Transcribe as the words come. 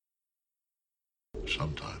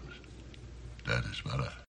Sometimes dead is better.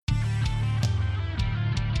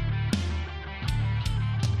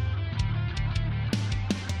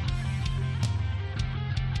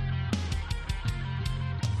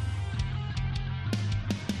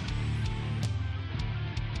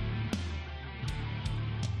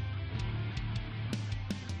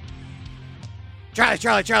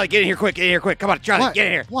 Charlie, get in here quick. Come on, Charlie, What? get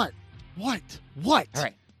in here. What? All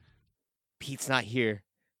right. Pete's not here.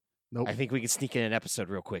 Nope. I think we can sneak in an episode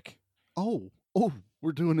real quick. Oh,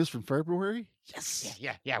 we're doing this from February? Yes.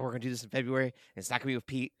 Yeah. We're gonna do this in February, and it's not gonna be with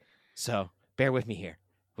Pete. So bear with me here.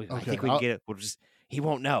 I Okay, think we can get it. He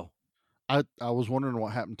won't know. I was wondering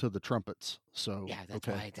what happened to the trumpets. So Yeah,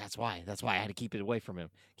 okay. That's why I had to keep it away from him.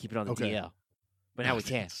 Keep it on the Okay. DL. But now we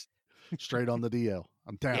can. Straight on the DL.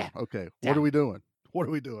 I'm down. Yeah, Okay. What down. are we doing?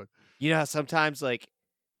 You know how sometimes like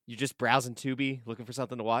you're just browsing Tubi looking for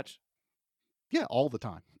something to watch? Yeah, all the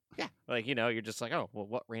time. Yeah. Like, you're just like, oh, well,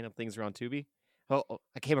 what random things are on Tubi? Oh,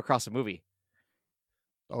 I came across a movie.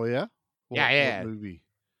 Oh yeah? Yeah. What movie?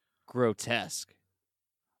 Grotesque.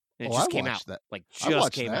 And it Oh, just I came watched out. that. Like I just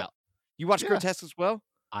watched came that. out. You watched Yeah. Grotesque as well?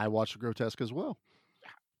 I watched Grotesque as well.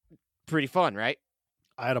 Pretty fun, right?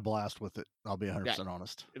 I had a blast with it. I'll be 100%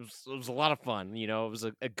 honest. It was a lot of fun. It was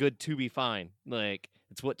a good Tubi find. Like,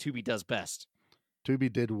 it's what Tubi does best.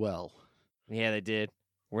 Tubi did well. Yeah, they did.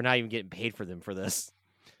 We're not even getting paid for them for this.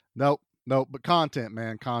 Nope. But content,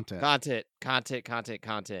 man. Content.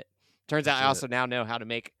 Content. Turns out I also now know how to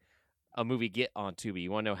make a movie get on Tubi.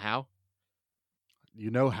 You want to know how?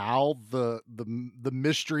 You know how the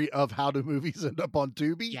mystery of how do movies end up on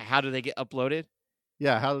Tubi? Yeah, how do they get uploaded?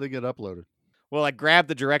 Yeah, how did they get uploaded? Well, I grabbed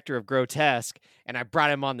the director of Grotesque and I brought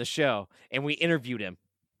him on the show and we interviewed him.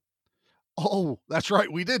 Oh, that's right.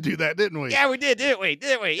 We did do that, didn't we? Yeah, we did, didn't we?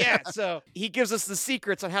 Yeah. So he gives us the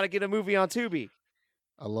secrets on how to get a movie on Tubi.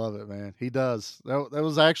 I love it, man. He does. That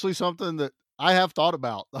was actually something that I have thought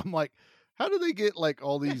about. I'm like, how do they get like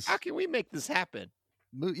all these? How can we make this happen?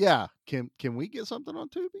 Yeah. Can we get something on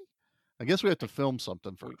Tubi? I guess we have to film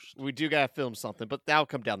something first. We do gotta film something, but that'll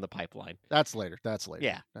come down the pipeline. That's later.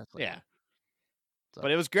 Yeah. That's later. Yeah. So.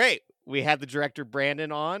 But it was great. We had the director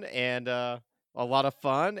Brandon on and a lot of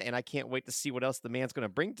fun, and I can't wait to see what else the man's gonna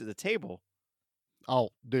bring to the table. Oh,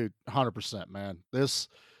 dude, 100%, man. This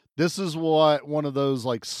is what one of those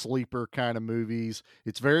like sleeper kind of movies.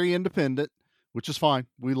 It's very independent, which is fine.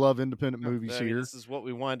 We love independent movies here. This is what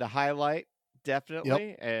we wanted to highlight, definitely.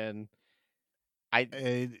 Yep. And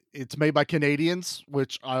it's made by Canadians,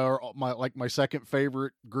 which are my second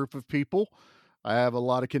favorite group of people. I have a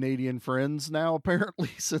lot of Canadian friends now, apparently,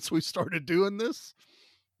 since we started doing this.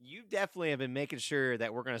 You definitely have been making sure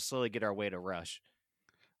that we're going to slowly get our way to Rush.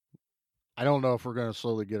 I don't know if we're going to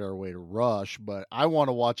slowly get our way to Rush, but I want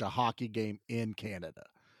to watch a hockey game in Canada.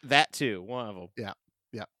 That too, one of them. Yeah.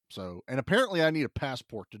 So, and apparently I need a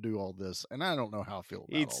passport to do all this, and I don't know how I feel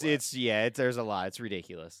about all that. There's a lot. It's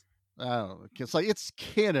ridiculous. I don't know. It's like, it's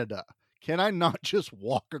Canada. Can I not just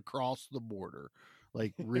walk across the border?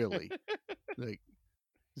 Like, really? Like,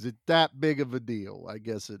 is it that big of a deal? I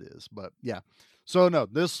guess it is, but yeah. So no,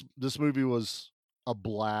 this movie was a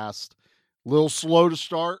blast. A little slow to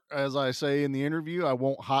start, as I say in the interview. I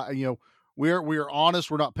won't we are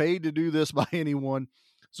honest. We're not paid to do this by anyone,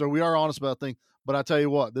 so we are honest about things. But I tell you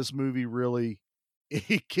what, this movie really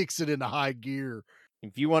it kicks it into high gear.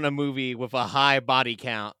 If you want a movie with a high body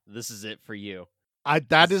count, this is it for you.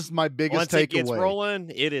 That is my biggest takeaway. Once it gets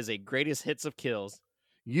rolling, it is a greatest hits of kills.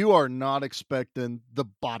 You are not expecting the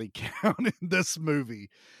body count in this movie.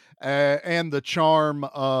 And the charm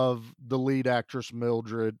of the lead actress,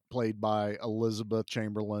 Mildred, played by Elizabeth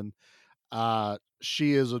Chamberlain.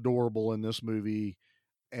 She is adorable in this movie,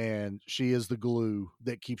 and she is the glue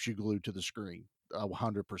that keeps you glued to the screen,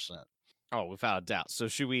 100%. Oh, without a doubt. So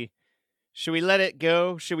should we let it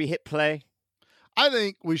go? Should we hit play? I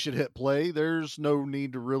think we should hit play. There's no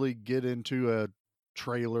need to really get into a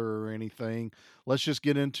trailer or anything. Let's just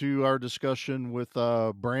get into our discussion with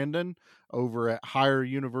Brandon over at Higher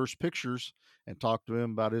Universe Pictures and talk to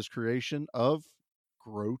him about his creation of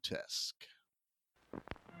Grotesque.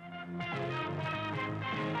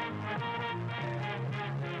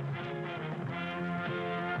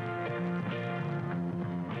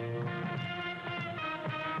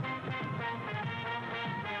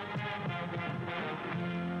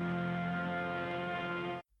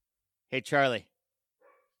 Hey, Charlie.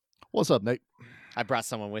 What's up, Nate? I brought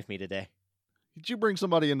someone with me today. Did you bring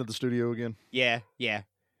somebody into the studio again? Yeah.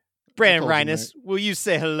 Brandon told you, Reines, will you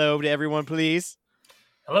say hello to everyone, please?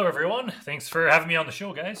 Hello, everyone. Thanks for having me on the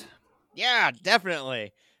show, guys. Yeah,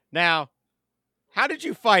 definitely. Now, how did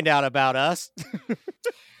you find out about us?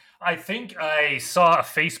 I think I saw a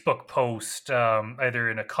Facebook post,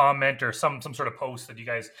 either in a comment or some sort of post that you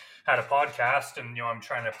guys had a podcast, and I'm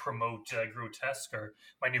trying to promote Grotesque, or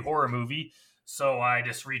my new horror movie. So I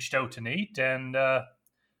just reached out to Nate, and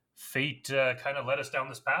fate kind of led us down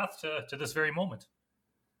this path to this very moment.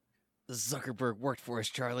 The Zuckerberg worked for us,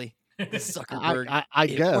 Charlie. The I, Zuckerberg. I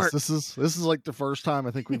it guess worked. this is like the first time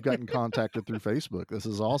I think we've gotten contacted through Facebook. This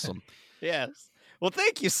is awesome. Yes. Well,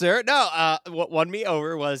 thank you, sir. No, what won me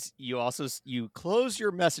over was you close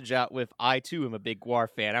your message out with "I too am a big Guar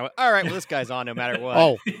fan." I went, all right, well, this guy's on no matter what.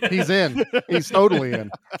 Oh, he's in. He's totally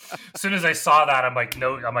in. As soon as I saw that, I'm like,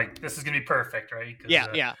 no, this is gonna be perfect, right?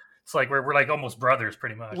 Yeah. It's like we're like almost brothers,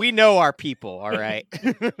 pretty much. We know our people, all right.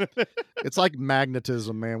 It's like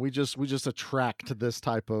magnetism, man. We just attract this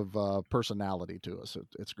type of personality to us.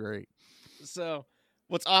 It's great. So,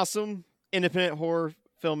 what's awesome, independent horror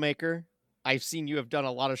filmmaker. I've seen you have done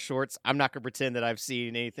a lot of shorts. I'm not going to pretend that I've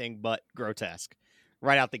seen anything but Grotesque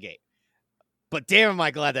right out the gate. But damn, am I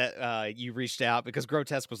glad that you reached out, because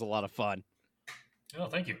Grotesque was a lot of fun. Oh,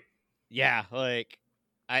 thank you. Yeah, like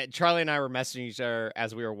Charlie and I were messaging each other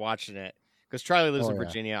as we were watching it, because Charlie lives in yeah.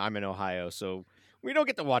 Virginia. I'm in Ohio, so we don't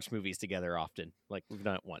get to watch movies together often. Like, we've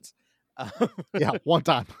done it once. Yeah, one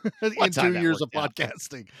time in time 2 that years of worked out.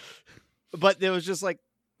 podcasting. But it was just like,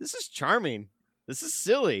 this is charming. This is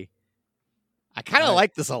silly. I kind of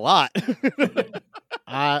like this a lot.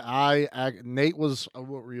 Nate was, what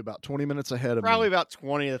were you, about 20 minutes ahead of Probably me? about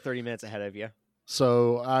 20 to 30 minutes ahead of you.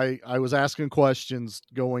 So I was asking questions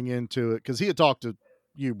going into it because he had talked to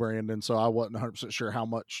you, Brandon. So I wasn't 100% sure how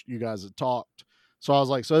much you guys had talked. So I was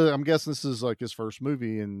like, so I'm guessing this is like his first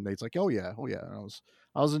movie. And Nate's like, oh yeah. And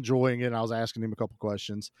I was enjoying it. And I was asking him a couple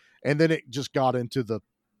questions, and then it just got into the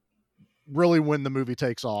really when the movie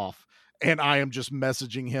takes off, and I am just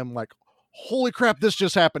messaging him like, holy crap, this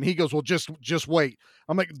just happened. He goes, well, just wait.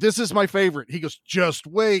 I'm like, this is my favorite. He goes, just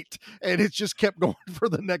wait. And it just kept going for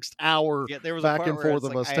the next hour. Yeah, there was back a part and where forth it's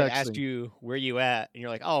of like, us I had texting. asked you, where you at? And you're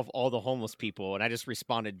like, oh, of all the homeless people. And I just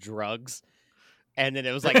responded, drugs. And then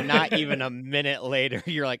it was like not even a minute later,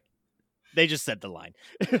 you're like, they just said the line.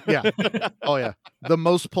 Yeah. Oh yeah. The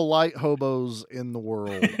most polite hobos in the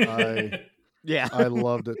world. Yeah. I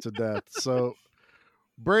loved it to death. So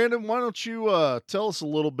Brandon, why don't you tell us a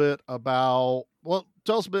little bit about,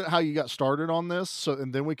 tell us a bit how you got started on this, so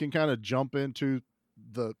and then we can kind of jump into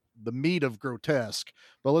the meat of Grotesque.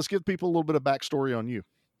 But let's give people a little bit of backstory on you.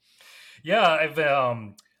 Yeah, I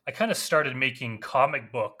kind of started making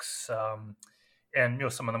comic books,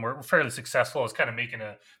 and some of them were fairly successful. I was kind of making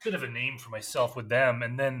a bit of a name for myself with them,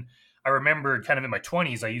 and then I remembered kind of in my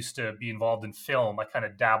 20s, I used to be involved in film. I kind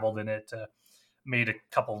of dabbled in it. Made a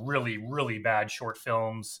couple really, really bad short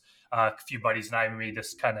films. A few buddies and I made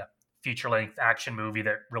this kind of feature-length action movie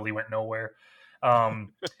that really went nowhere.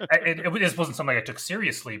 It just wasn't something I took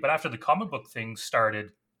seriously. But after the comic book thing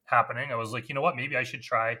started happening, I was like, you know what? Maybe I should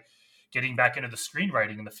try getting back into the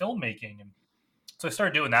screenwriting and the filmmaking. And so I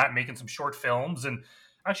started doing that, making some short films, and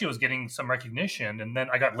actually I was getting some recognition. And then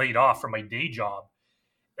I got laid off from my day job.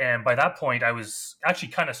 And by that point, I was actually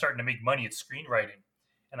kind of starting to make money at screenwriting.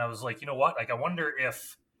 And I was like, you know what? Like, I wonder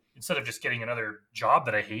if instead of just getting another job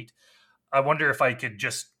that I hate, I wonder if I could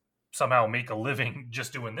just somehow make a living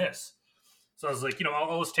just doing this. So I was like, I'll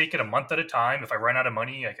always take it a month at a time. If I run out of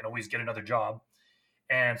money, I can always get another job.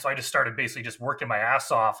 And so I just started basically just working my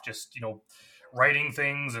ass off, just, writing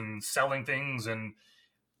things and selling things. And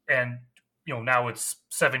now it's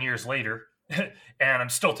 7 years later and I'm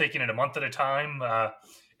still taking it a month at a time.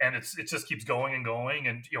 And it just keeps going and going.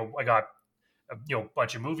 And, I got a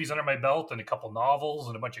bunch of movies under my belt and a couple novels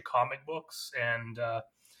and a bunch of comic books. And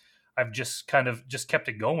I've just kind of just kept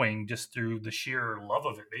it going just through the sheer love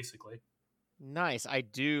of it, basically. Nice. I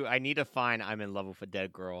need to find I'm in Love with a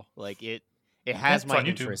Dead Girl. Like it has It's my on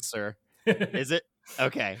YouTube. interest, sir. Is it?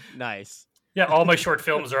 Okay. Nice. Yeah. All my short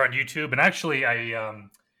films are on YouTube. And actually I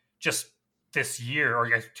just this year, or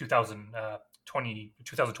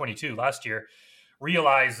 2022, last year,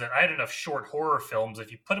 realized that I had enough short horror films.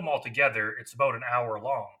 If you put them all together, it's about an hour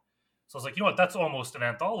long. So I was like, you know what? That's almost an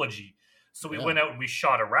anthology. So we went out and we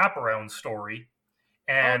shot a wraparound story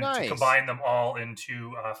and nice. to combine them all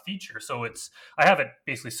into a feature. So I have it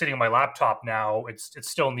basically sitting on my laptop now. It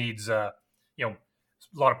still needs, a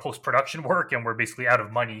lot of post-production work, and we're basically out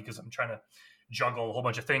of money because I'm trying to juggle a whole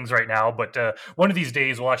bunch of things right now. But one of these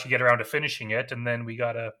days we'll actually get around to finishing it. And then we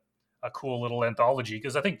got a cool little anthology,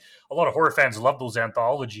 because I think a lot of horror fans love those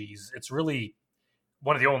anthologies. It's really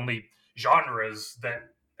one of the only genres that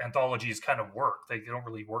anthologies kind of work. They don't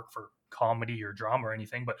really work for comedy or drama or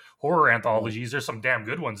anything, but horror anthologies, there's some damn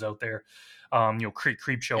good ones out there.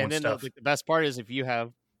 Creep Show and then stuff. the best part is if you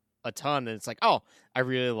have a ton, and it's like, oh, I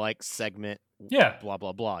really like segment, Yeah. blah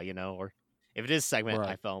blah blah, you know, or if it is segment, I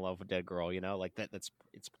Right. fell in love with Dead Girl, you know, like it's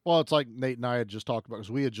Well, it's like Nate and I had just talked about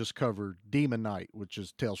because we had just covered Demon Knight, which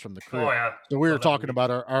is Tales from the Crypt. Oh yeah. So we were Love that talking movie.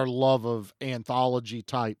 about our love of anthology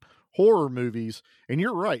type horror movies. And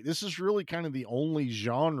you're right. This is really kind of the only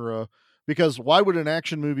genre because why would an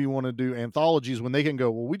action movie want to do anthologies when they can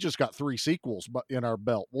go, well, we just got 3 sequels in our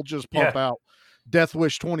belt. We'll just pump Yeah. out Death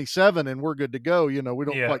Wish 27 and we're good to go. You know, we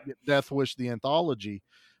don't Yeah. quite get Death Wish the anthology.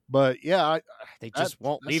 But yeah, they just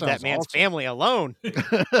won't that leave that sounds man's awesome. family alone.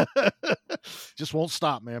 Just won't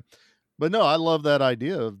stop, man. But no, I love that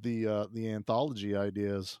idea of the anthology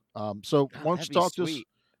ideas. So God, why don't that'd you be talk to us? sweet.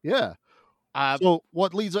 Yeah. So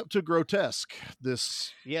what leads up to Grotesque,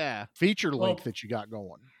 this Yeah, feature Well- length that you got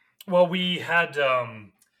going? Well, we had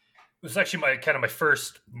it was actually my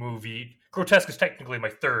first movie. Grotesque is technically my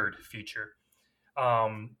third feature.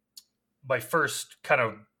 My first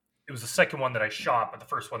it was the second one that I shot, but the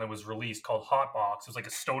first one that was released called Hot Box. It was like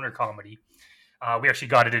a stoner comedy. We actually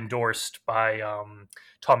got it endorsed by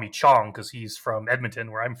Tommy Chong because he's from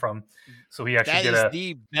Edmonton, where I'm from. So he actually that did is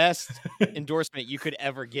the best endorsement you could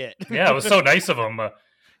ever get. Yeah, it was so nice of him.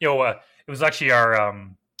 It was actually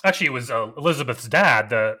it was Elizabeth's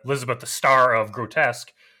dad, Elizabeth, the star of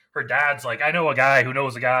Grotesque. Her dad's like, I know a guy who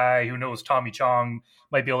knows Tommy Chong,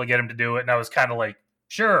 might be able to get him to do it. And I was kind of like,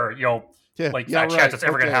 sure, that chance it's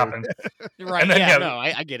ever going to happen. Right? And then, Yeah, no,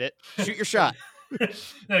 I get it. Shoot your shot. Then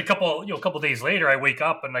a couple days later, I wake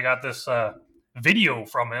up and I got this video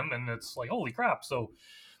from him, and it's like, holy crap! So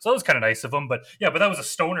that was kind of nice of him. But yeah, that was a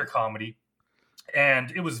stoner comedy,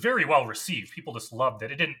 and it was very well received. People just loved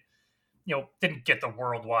it. It didn't get the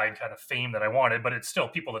worldwide kind of fame that I wanted, but it's still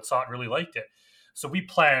people that saw it really liked it. So we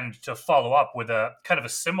planned to follow up with a kind of a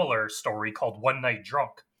similar story called One Night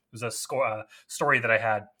Drunk. It was a story that I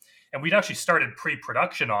had, and we'd actually started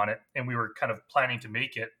pre-production on it, and we were kind of planning to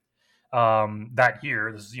make it that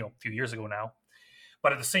year. This is a few years ago now.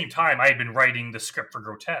 But at the same time, I had been writing the script for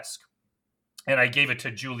Grotesque, and I gave it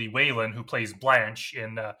to Julie Whalen, who plays Blanche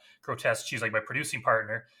in Grotesque. She's like my producing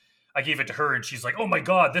partner. I gave it to her, and she's like, "Oh my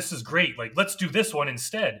god, this is great! Like, let's do this one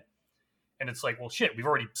instead." And it's like, well, shit, we've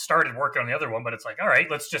already started working on the other one, but it's like, all right,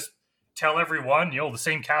 let's just tell everyone, the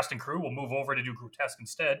same cast and crew will move over to do Grotesque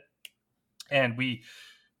instead. And we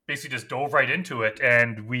basically just dove right into it,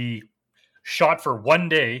 and we shot for one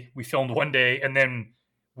day. We filmed one day, and then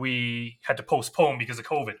we had to postpone because of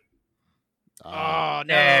COVID. Oh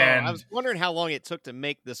no! And- I was wondering how long it took to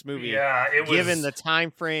make this movie. Yeah, it was Given the time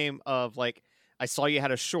frame of like, I saw you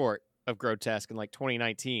had a short of Grotesque in like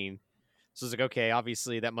 2019. So it's like, okay,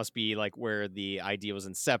 obviously that must be like where the idea was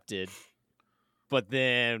incepted. But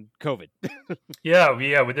then COVID.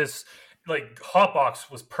 Yeah, with this, like, Hotbox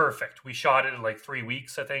was perfect. We shot it in like 3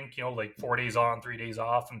 weeks, I think, like 4 days on, 3 days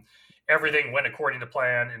off, and everything went according to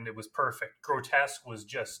plan, and it was perfect. Grotesque was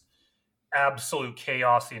just absolute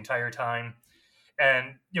chaos the entire time.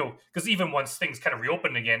 And, because even once things kind of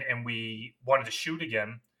reopened again and we wanted to shoot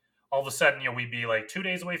again, all of a sudden, we'd be like 2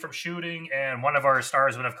 days away from shooting, and one of our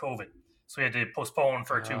stars would have COVID. So we had to postpone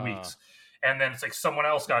for 2 weeks. And then it's like someone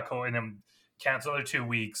else got COVID, and then cancel another 2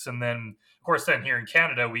 weeks. And then, of course, then here in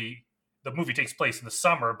Canada, the movie takes place in the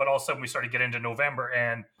summer, but all of a sudden we started getting into November,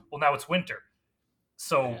 and, well, now it's winter.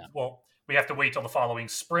 So, well, we have to wait till the following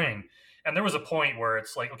spring. And there was a point where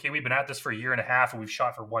it's like, okay, we've been at this for a year and a half, and we've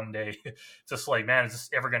shot for one day. It's just like, man, is this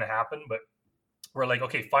ever going to happen? But we're like,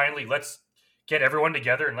 okay, finally, let's get everyone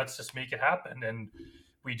together and let's just make it happen. And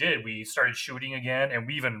we did. We started shooting again, and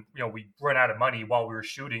we even, we ran out of money while we were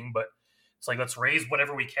shooting, but it's like, let's raise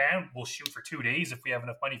whatever we can. We'll shoot for 2 days if we have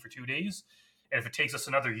enough money for 2 days. And if it takes us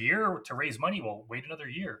another year to raise money, we'll wait another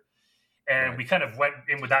year. And we kind of went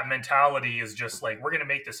in with that mentality, is just like, we're going to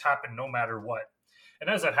make this happen no matter what. And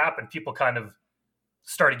as that happened, people kind of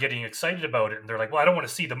started getting excited about it. And they're like, well, I don't want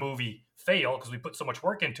to see the movie fail because we put so much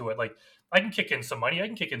work into it. Like, I can kick in some money.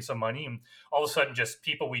 And all of a sudden, just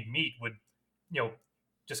people we'd meet would,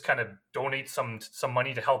 just kind of donate some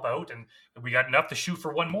money to help out. And we got enough to shoot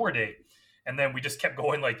for one more day. And then we just kept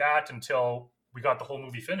going like that until we got the whole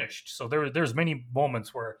movie finished. So there's many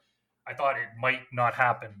moments where I thought it might not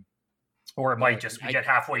happen, or it might just we get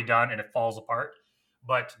halfway done and it falls apart.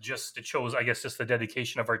 But just it shows, I guess, just the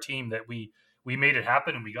dedication of our team that we made it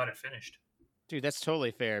happen and we got it finished. Dude, that's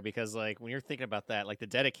totally fair, because like when you're thinking about that, like the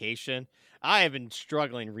dedication, I have been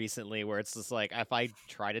struggling recently where it's just like, if I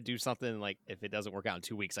try to do something, like if it doesn't work out in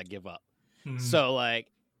 2 weeks, I give up. Mhm. So like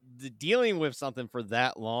dealing with something for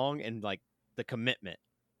that long and like the commitment,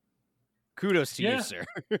 kudos to you, sir.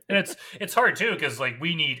 And it's hard too, because like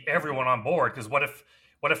we need everyone on board. Because what if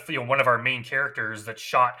one of our main characters that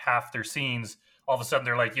shot half their scenes all of a sudden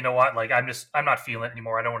they're like, you know what, like I'm not feeling it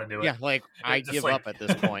anymore. I don't want to do it. Yeah, like I Just give like- up at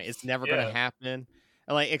this point. It's never Yeah. gonna happen.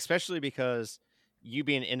 And like especially because you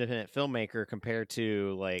being an independent filmmaker compared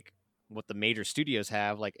to like what the major studios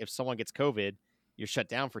have, like if someone gets COVID, you're shut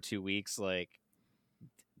down for 2 weeks. Like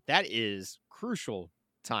that is crucial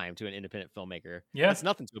time to an independent filmmaker. Yeah. It's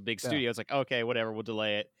nothing to a big Yeah. studio. It's like, okay, whatever, we'll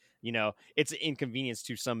delay it. You know, it's an inconvenience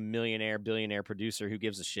to some millionaire, billionaire producer who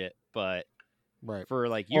gives a shit. But Right. for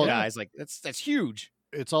like you Well, guys, like that's huge.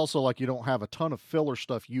 It's also like you don't have a ton of filler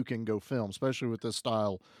stuff you can go film, especially with this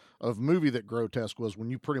style of movie that Grotesque was, when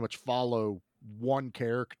you pretty much follow one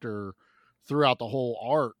character throughout the whole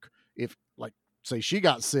arc. If, like, say she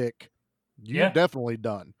got sick, you're Yeah. definitely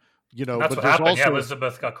done. You know, That's but what there's happened. Yeah, also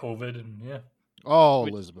Elizabeth got COVID, and yeah. oh,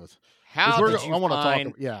 Which- Elizabeth. 'Cause How we're- did you I want to talk.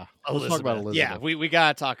 find Yeah, let's talk about Elizabeth. Yeah, we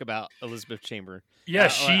gotta talk about Elizabeth Chamberlain. Yeah, I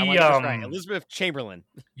she wanna get this right. Elizabeth Chamberlain.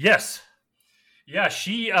 Yes. Yeah,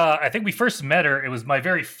 she I think we first met her. It was my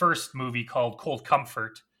very first movie called Cold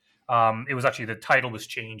Comfort. It was actually, the title was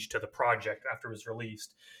changed to The Project after it was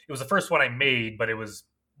released. It was the first one I made, but it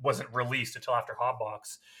wasn't released until after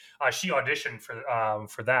Hotbox. She auditioned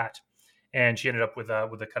for that, and she ended up with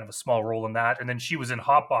a kind of a small role in that. And then she was in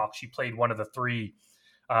Hotbox. She played one of the 3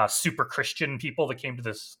 super Christian people that came to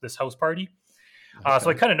this house party. So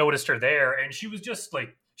I kind of noticed her there, and she was just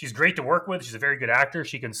like, she's great to work with. She's a very good actor.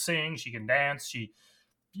 She can sing, she can dance, she,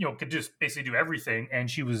 could just basically do everything. And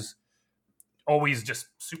she was always just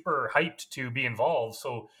super hyped to be involved.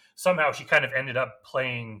 So somehow she kind of ended up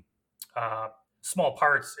playing small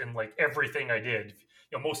parts in like everything I did.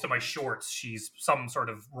 Most of my shorts, she's some sort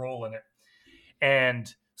of role in it.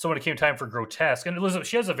 And so when it came time for Grotesque, and Elizabeth,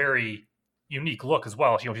 she has a very unique look as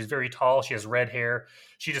well. She's very tall. She has red hair.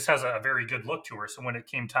 She just has a very good look to her. So when it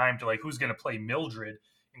came time to like who's going to play Mildred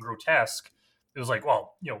in Grotesque, it was like,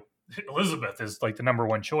 well, Elizabeth is like the number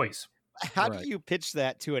one choice. How Right. do you pitch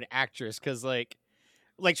that to an actress? Because like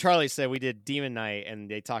Charlie said, we did Demon Night, and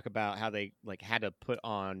they talk about how they like had to put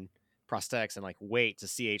on prosthetics and like wait to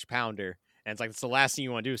see H Pounder, and it's like it's the last thing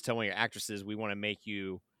you want to do is tell one of your actresses, we want to make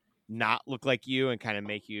you not look like you and kind of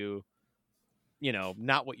make you,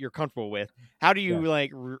 not what you're comfortable with. How do you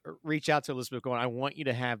like reach out to Elizabeth going, I want you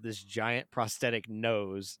to have this giant prosthetic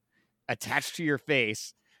nose attached to your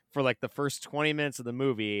face for like the first 20 minutes of the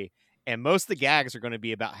movie, and most of the gags are going to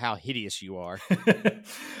be about how hideous you are.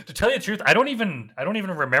 To tell you the truth, I don't even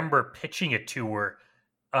remember pitching it to her.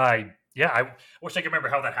 I wish I could remember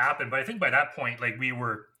how that happened, but I think by that point, like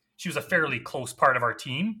she was a fairly close part of our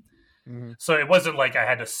team. Mhm. So it wasn't like I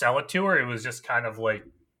had to sell it to her. It was just kind of like,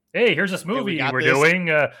 hey, here's this movie got we're this. doing.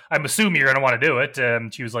 I'm assuming you're going to want to do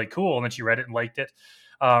it. She was like, cool. And then she read it and liked it.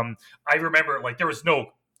 I remember like there was no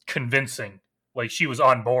convincing. Like she was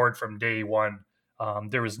on board from day one.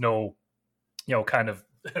 There was no, kind of,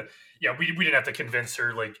 we didn't have to convince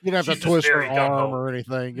her. Like You don't have she's to just twist her very gung-ho. arm or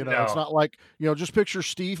anything. It's No. not like, just picture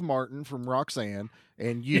Steve Martin from Roxanne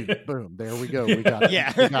and you. Boom, there we go. We got it.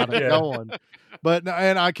 Yeah. We got it Yeah. going. But,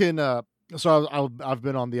 and I can, so I've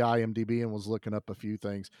been on the IMDb and was looking up a few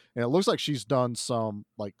things, and it looks like she's done some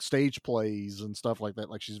like stage plays and stuff like that.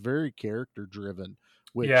 Like she's very character driven.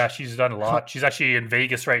 Which, Yeah, she's done a lot. She's actually in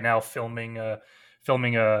Vegas right now filming a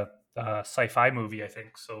sci-fi movie, I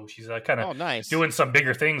think. So she's kind of Oh, nice. doing some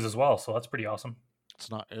bigger things as well. So that's pretty awesome. it's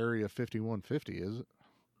not Area 5150, is it?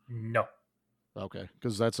 No. Okay,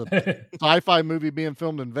 because that's a sci-fi movie being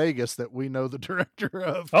filmed in Vegas that we know the director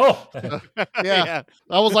of. Oh, Yeah.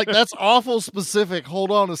 I was like, that's awful specific.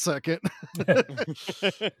 Hold on a second.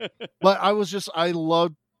 But I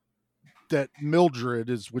love that Mildred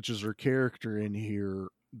which is her character in here.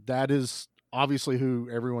 That is obviously who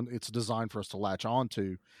it's designed for us to latch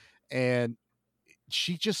onto. And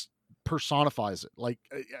she just personifies it. Like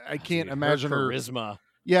I can't imagine her. charisma.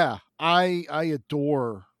 Yeah. I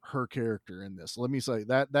adore her character in this. Let me say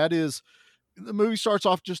that is, the movie starts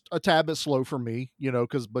off just a tad bit slow for me,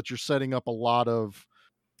 but you're setting up a lot of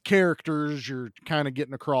characters. You're kind of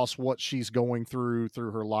getting across what she's going through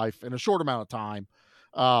her life in a short amount of time.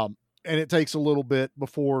 And it takes a little bit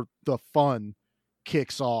before the fun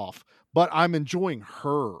kicks off, but I'm enjoying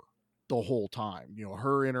her the whole time.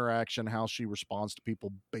 Her interaction, how she responds to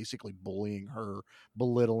people basically bullying her,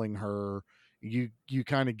 belittling her. You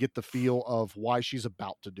kind of get the feel of why she's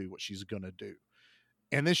about to do what she's going to do.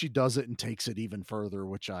 And then she does it and takes it even further,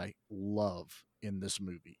 which I love in this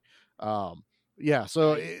movie. So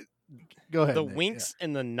go ahead. The Nick. winks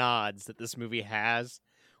and the nods that this movie has,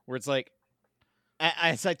 where it's like,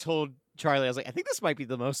 as I told Charlie, I was like, I think this might be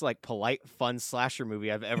the most like polite, fun slasher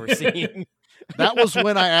movie I've ever seen. That was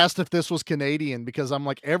when I asked if this was Canadian, because I'm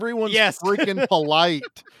like, everyone's Yes. freaking polite.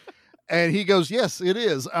 And he goes, yes, it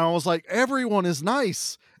is. And I was like, everyone is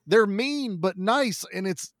nice. They're mean but nice, and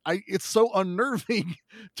it's so unnerving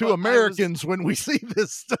to Well, Americans when we see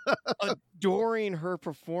this stuff. adoring her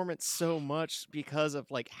performance so much because of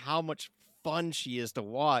like how much fun she is to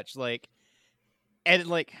watch. Like, and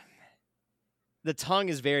like the tongue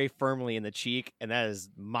is very firmly in the cheek, and that is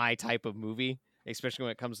my type of movie, especially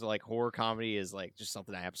when it comes to like horror comedy, is like just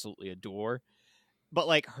something I absolutely adore. But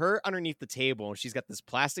like her underneath the table, and she's got this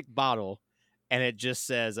plastic bottle, and it just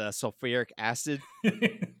says sulfuric acid.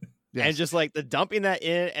 Yes. And just like the dumping that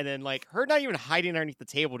in, and then like her not even hiding underneath the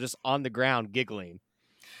table, just on the ground giggling.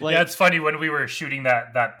 Like, yeah, it's funny when we were shooting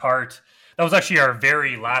that part. That was actually our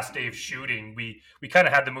very last day of shooting. We kind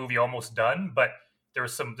of had the movie almost done, but there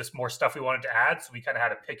was just more stuff we wanted to add, so we kind of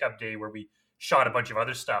had a pickup day where we shot a bunch of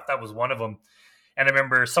other stuff. That was one of them. And I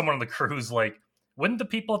remember someone on the crew's like, "Wouldn't the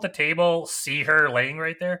people at the table see her laying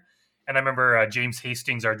right there?" And I remember James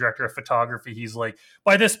Hastings, our director of photography, he's like,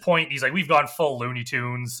 by this point, he's like, we've gone full Looney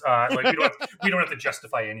Tunes. Like we don't have to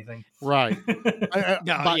justify anything. Right.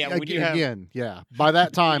 Yeah. By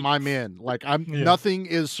that time, I'm in. Like nothing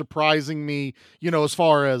is surprising me. As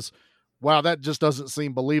far as, wow, that just doesn't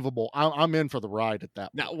seem believable. I'm in for the ride at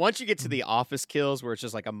that point. Now, once you get to the office kills, where it's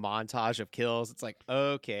just like a montage of kills, it's like,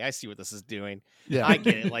 okay, I see what this is doing. Yeah, I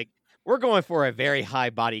get it. Like, we're going for a very high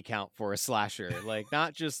body count for a slasher. Like,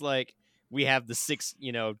 not just like we have the 6,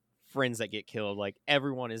 friends that get killed. Like,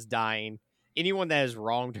 everyone is dying. Anyone that has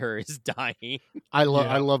wronged her is dying. I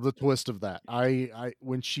love the twist of that. I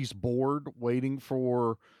when she's bored waiting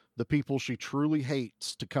for the people she truly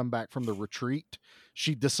hates to come back from the retreat,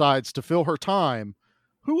 she decides to fill her time.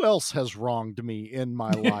 Who else has wronged me in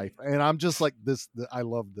my life? And I'm just like, I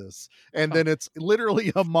love this. And then it's literally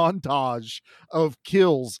a montage of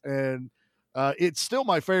kills, and it's still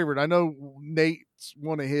my favorite. I know Nate's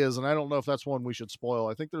one of his, and I don't know if that's one we should spoil.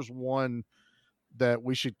 I think there's one that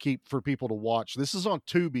we should keep for people to watch. This is on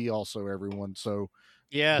Tubi also, everyone. So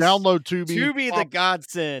yes, download Tubi. Tubi, the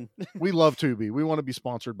godsend. We love Tubi. We want to be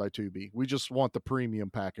sponsored by Tubi. We just want the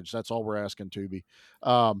premium package. That's all we're asking, Tubi.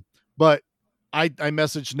 But I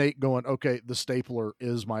messaged Nate going, okay, the stapler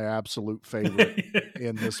is my absolute favorite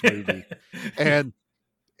in this movie. And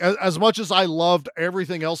as much as I loved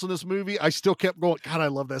everything else in this movie, I still kept going, God, I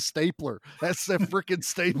love that stapler. That freaking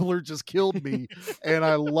stapler just killed me. And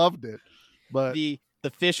I loved it. But the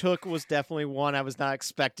fish hook was definitely one I was not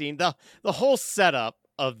expecting. The whole setup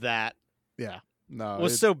of that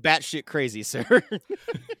was so batshit crazy, sir.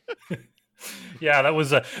 Yeah, that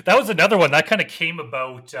was another one that kind of came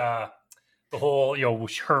about the whole,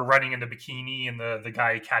 her running in the bikini and the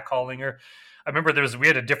guy catcalling her. I remember we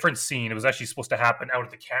had a different scene. It was actually supposed to happen out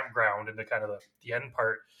at the campground in the kind of the end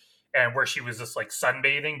part, and where she was just like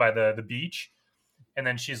sunbathing by the beach. And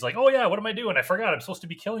then she's like, oh yeah, what am I doing? I forgot I'm supposed to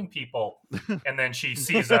be killing people. And then she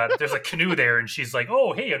sees there's a canoe there, and she's like,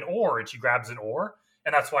 oh, hey, an oar. And she grabs an oar.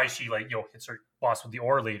 And that's why she hits her boss with the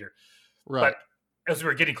oar later. Right. But as we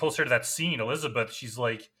were getting closer to that scene, Elizabeth, she's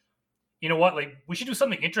like, you know what? Like, we should do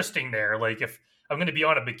something interesting there. Like, if I'm going to be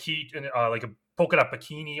on a bikini, like a polka dot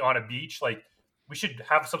bikini on a beach, like, we should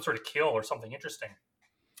have some sort of kill or something interesting.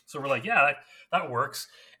 So we're like, yeah, that works.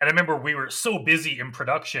 And I remember we were so busy in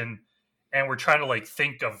production, and we're trying to like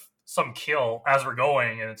think of some kill as we're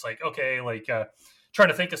going. And it's like, okay, like trying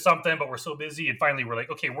to think of something, but we're so busy. And finally we're like,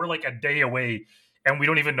 okay, we're like a day away, and we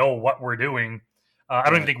don't even know what we're doing. I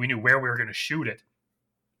don't even think we knew where we were going to shoot it.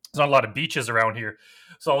 There's not a lot of beaches around here.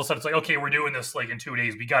 So all of a sudden it's like, okay, we're doing this like in 2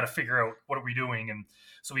 days. We got to figure out what are we doing. And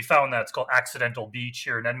so we found that it's called Accidental Beach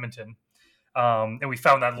here in Edmonton. And we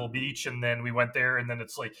found that little beach, and then we went there, and then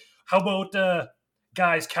it's like, how about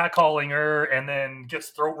guys catcalling her, and then gets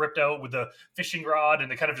throat ripped out with a fishing rod,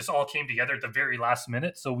 and it kind of just all came together at the very last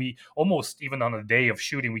minute. So we almost, even on the day of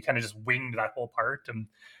shooting, we kind of just winged that whole part. And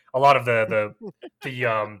a lot of the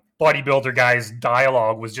bodybuilder guy's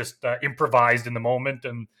dialogue was just improvised in the moment,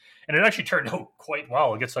 and it actually turned out quite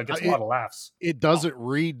well. It gets a lot of laughs. It doesn't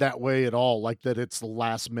read that way at all, like that it's the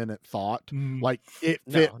last minute thought. Like it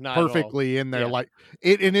fit perfectly in there. Yeah. Like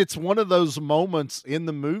and it's one of those moments in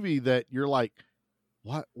the movie that you're like,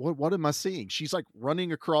 what am I seeing? She's like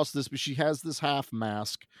running across this, but she has this half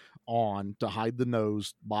mask on to hide the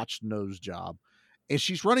nose, botched nose job. And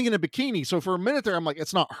she's running in a bikini. So for a minute there, I'm like,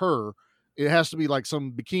 it's not her. It has to be like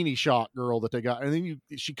some bikini shot girl that they got. And then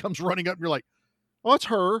she comes running up, and you're like, oh, it's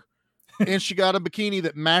her. And she got a bikini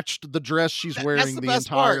that matched the dress she's wearing the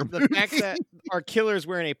entire movie. The fact that our killer's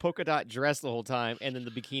wearing a polka dot dress the whole time, and then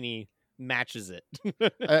the bikini matches it.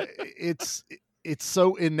 It's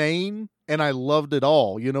so inane, and I loved it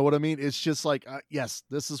all. You know what I mean? It's just like, yes,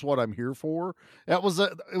 this is what I'm here for. It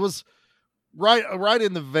was right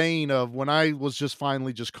in the vein of when I was just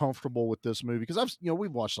finally just comfortable with this movie, because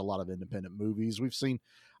we've watched a lot of independent movies.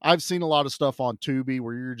 I've seen a lot of stuff on Tubi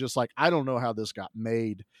where you're just like, I don't know how this got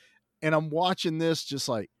made, and I'm watching this just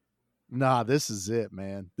like, nah, this is it,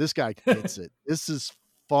 man. This guy gets it. This is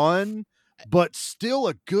fun, but still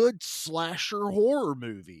a good slasher horror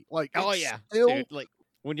movie. Like, Oh it's yeah, still, dude, like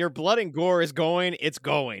when your blood and gore is going, it's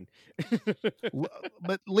going.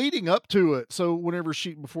 but leading up to it, so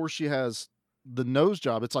before she has the nose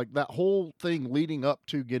job, it's like that whole thing leading up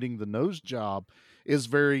to getting the nose job is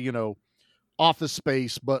very, Office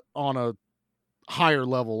Space, but on a higher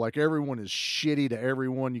level. Like, everyone is shitty to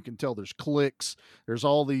everyone. You can tell there's cliques. There's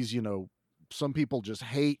all these, some people just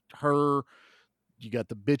hate her. You got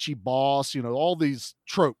the bitchy boss, all these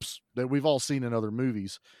tropes that we've all seen in other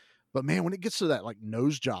movies. But man, when it gets to that like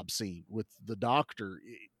nose job scene with the doctor,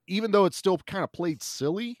 even though it's still kind of played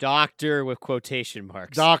silly, Doctor with quotation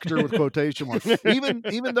marks. doctor with quotation marks,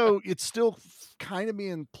 even though it's still kind of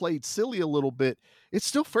being played silly a little bit, it's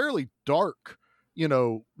still fairly dark,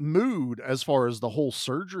 mood as far as the whole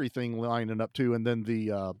surgery thing lining up to, and then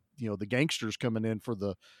the the gangsters coming in for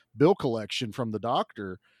the bill collection from the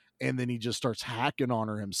doctor, and then he just starts hacking on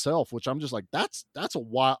her himself, which I'm just like, that's a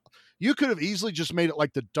wild. You could have easily just made it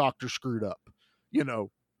like the doctor screwed up,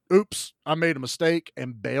 oops, I made a mistake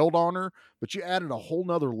and bailed on her, but you added a whole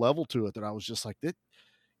nother level to it that I was just like,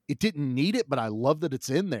 it didn't need it, but I love that it's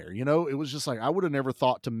in there. It was just like, I would have never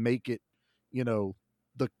thought to make it,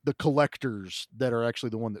 the collectors that are actually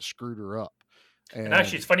the one that screwed her up. And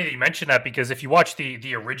actually, it's funny that you mentioned that, because if you watch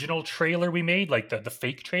the original trailer we made, like the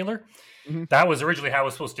fake trailer, Mhm. that was originally how it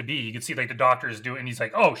was supposed to be. You could see like the doctor is doing, and he's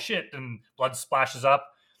like, "Oh shit!" and blood splashes up.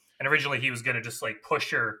 And originally he was gonna just like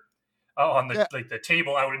push her on the the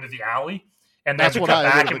table out into the alley, and then That's we what cut I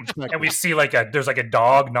back would've expected. and we see there's like a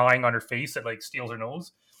dog gnawing on her face that like steals her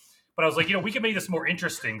nose. But I was like, we can make this more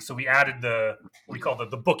interesting, so we added what we call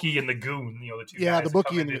the bookie and the goon. The two guys the that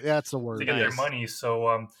bookie come and in that's the word. to get their Nice. money.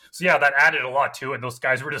 So yeah, that added a lot to it. Those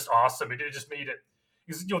guys were just awesome. It just made it.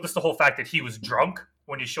 Just the whole fact that he was drunk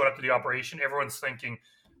when he showed up to the operation. Everyone's thinking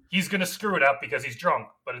he's gonna screw it up because he's drunk,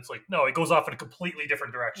 but it's like, no, it goes off in a completely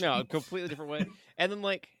different direction. No, a completely different way. And then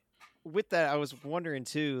like with that, I was wondering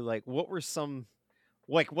too, like what's some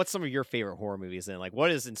of your favorite horror movies then? Like what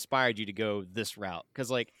has inspired you to go this route? Because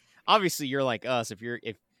like obviously you're like us if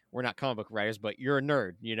we're not comic book writers, but you're a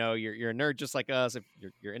nerd, you're a nerd just like us. If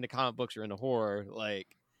you're into comic books, you're into horror, like,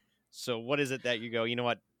 so what is it that you go, you know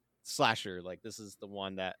what, slasher, like this is the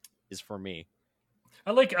one that is for me?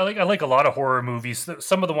 I like a lot of horror movies.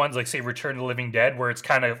 Some of the ones like say Return of the Living Dead, where it's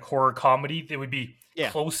kind of horror comedy, they would be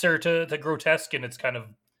closer to grotesque, and it's kind of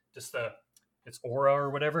just it's aura or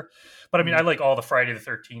whatever. But I mean, I like all the Friday the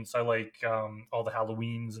 13th. I like all the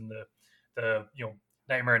Halloweens and the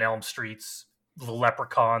Nightmare on Elm Streets, the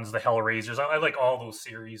Leprechauns, the Hellraisers. I like all those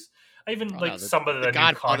series. I even like some of the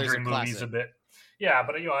new Conjuring movies a bit. Yeah,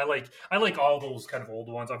 but I like all those kind of old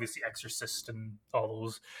ones. Obviously, Exorcist and all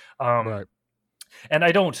those. Right. And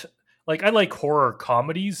I like horror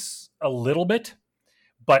comedies a little bit,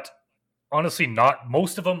 but honestly, not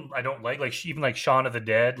most of them. I don't like even like Shaun of the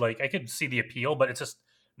Dead. Like I could see the appeal, but it's just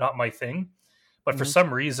not my thing. But for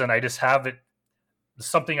some reason, I just have it.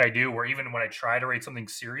 Something I do where even when I try to write something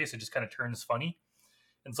serious, it just kind of turns funny.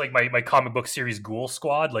 And it's like my comic book series Ghoul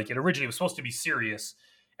Squad. Like it originally was supposed to be serious,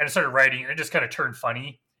 and I started writing, and it just kind of turned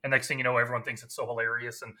funny. And next thing you know, everyone thinks it's so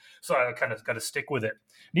hilarious, and so I kind of got to stick with it.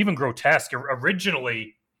 And even grotesque,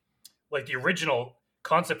 originally, like the original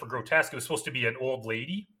concept for grotesque, it was supposed to be an old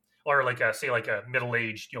lady, or like a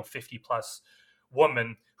middle-aged, 50+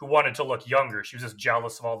 woman who wanted to look younger. She was just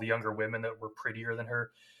jealous of all the younger women that were prettier than her.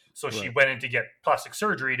 So she went in to get plastic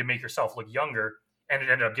surgery to make herself look younger, and it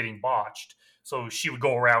ended up getting botched. So she would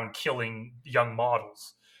go around killing young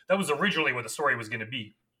models. That was originally what the story was going to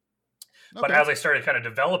be. Okay. But as I started kind of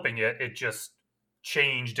developing it, it just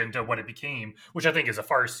changed into what it became, which I think is a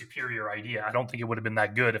far superior idea. I don't think it would have been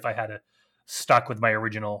that good if I had stuck with my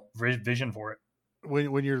original vision for it.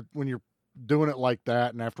 When you're doing it like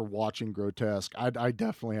that, and after watching Grotesque, I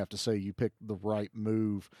definitely have to say you picked the right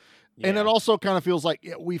move. Yeah. And it also kind of feels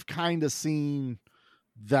like we've kind of seen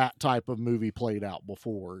that type of movie played out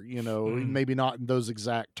before, maybe not in those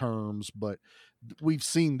exact terms, but we've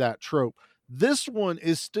seen that trope. This one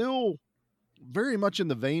is still very much in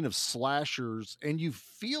the vein of slashers, and you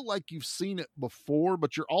feel like you've seen it before,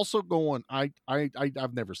 but you're also going, I've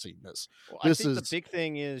never seen this. Well, I think the big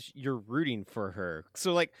thing is you're rooting for her.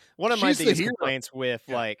 So like one of my biggest complaints with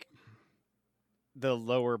like the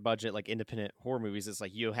lower budget, like independent horror movies is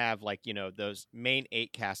like you have like, those main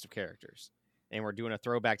 8 cast of characters, and we're doing a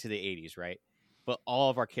throwback to the 80s, right? but all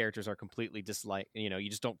of our characters are completely disliked. You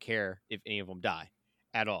just don't care if any of them die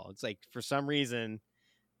at all. It's like for some reason,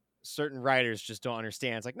 certain writers just don't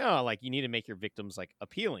understand. It's like, no, like you need to make your victims like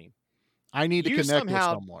appealing. I need to You connect with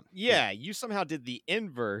somehow, someone. you somehow did the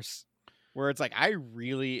inverse, where it's like I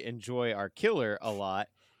really enjoy our killer a lot,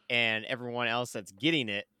 and everyone else that's getting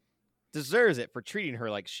it deserves it for treating her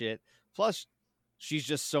like shit. Plus, she's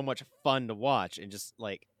just so much fun to watch, and just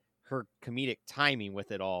like her comedic timing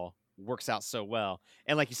with it all works out so well.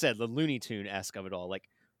 And like you said, the Looney Tune-esque of it all, like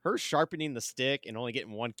her sharpening the stick and only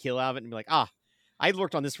getting one kill out of it, and be like, I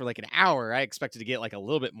worked on this for like an hour. I expected to get like a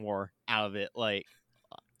little bit more out of it. Like,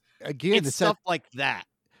 Again, it's stuff like that.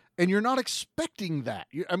 And you're not expecting that.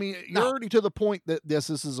 You're No. already to the point that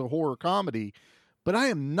this is a horror comedy, but I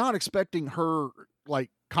am not expecting her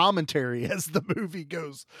like commentary as the movie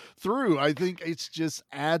goes through. I think it's just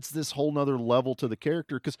adds this whole nother level to the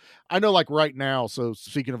character. Cause I know like right now, so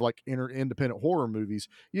speaking of like independent horror movies,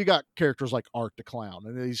 you got characters like Art the Clown,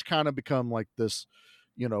 and he's kind of become like this,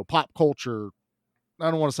 pop culture.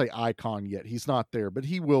 I don't want to say icon yet. He's not there, but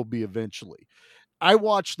he will be eventually. I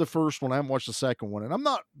watched the first one. I haven't watched the second one, and I'm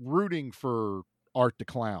not rooting for Art the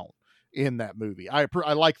Clown in that movie. I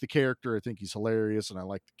like the character. I think he's hilarious, and I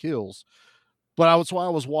like the kills. But while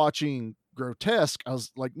I was watching Grotesque, I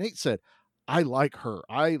was like Nate said, I like her.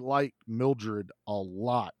 I like Mildred a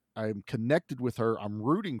lot. I'm connected with her. I'm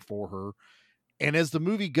rooting for her. And as the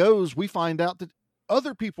movie goes, we find out that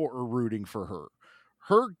other people are rooting for her.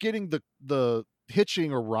 Her getting the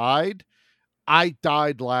hitching a ride, I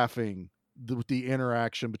died laughing with the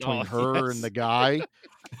interaction between her and the guy,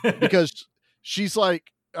 because she's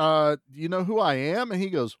like, you know who I am? And he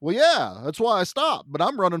goes, well, yeah, that's why I stopped, but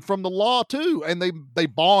I'm running from the law too. And they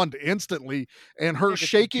bond instantly, and her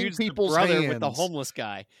shaking people's hands with the homeless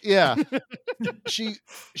guy. Yeah. she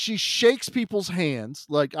shakes people's hands.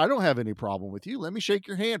 Like, I don't have any problem with you. Let me shake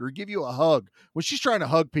your hand or give you a hug. When she's trying to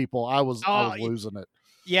hug people, I was losing it.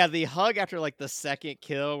 Yeah, the hug after like the second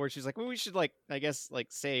kill, where she's like, well, we should like, I guess, like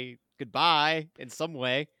say goodbye in some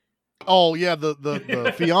way. Oh yeah,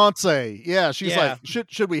 the fiance. Yeah, she's like,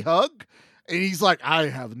 should we hug? And he's like, I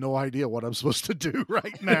have no idea what I'm supposed to do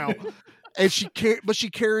right now. And she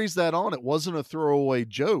carries that on. It wasn't a throwaway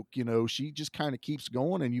joke, she just kind of keeps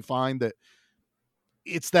going, and you find that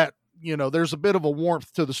it's that, there's a bit of a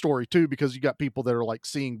warmth to the story too, because you got people that are like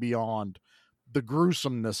seeing beyond the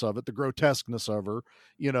gruesomeness of it, the grotesqueness of her,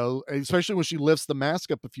 especially when she lifts the mask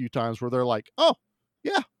up a few times, where they're like, oh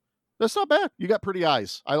yeah, that's not bad. You got pretty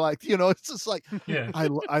eyes. I like, it's just like, Yeah.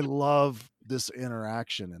 I love this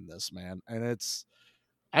interaction in this, man. And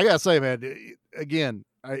I gotta say, man, again,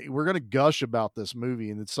 we're going to gush about this movie,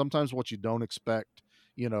 and it's sometimes what you don't expect,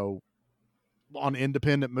 on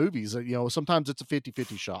independent movies. Sometimes it's a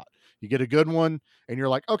 50-50 shot. You get a good one and you're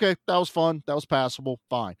like, okay, that was fun. That was passable.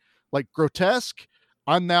 Fine. Like Grotesque,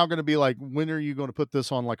 I'm now going to be like, when are you going to put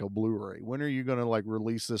this on like a Blu-ray? When are you going to like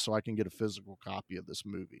release this so I can get a physical copy of this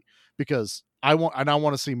movie? Because I want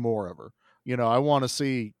to see more of her. I want to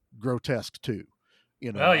see Grotesque 2.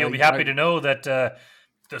 Well, you'll be happy to know that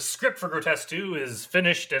the script for Grotesque 2 is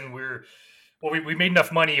finished, and we made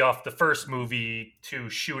enough money off the first movie to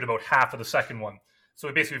shoot about half of the second one. So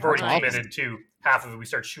we've already committed to half of it. We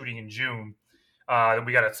start shooting in June.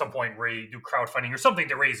 We got at some point do crowdfunding or something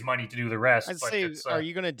to raise money to do the rest. I'd say, are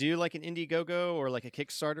you going to do like an Indiegogo or like a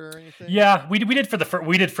Kickstarter or anything? Yeah, we did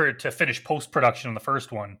to finish post production on the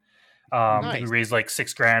first one. Nice. We raised like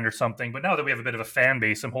 $6,000 or something. But now that we have a bit of a fan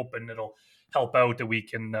base, I'm hoping it'll help out, that we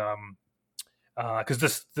can.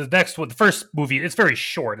 Because the next one, the first movie, it's very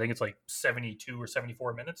short. I think it's like 72 or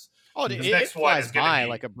 74 minutes. Oh, this next one is by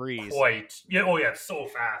like a breeze. It's so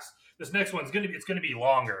fast. This next one's gonna be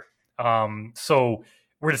longer. So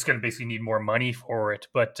we're just gonna basically need more money for it.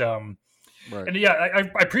 But right. And yeah, I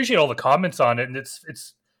appreciate all the comments on it, and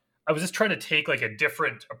it's. I was just trying to take like a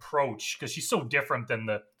different approach, because she's so different than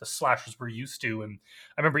the slashers we're used to. And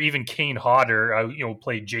I remember even Kane Hodder,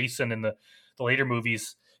 played Jason in the later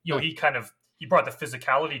movies. He brought the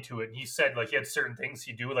physicality to it, and he said like he had certain things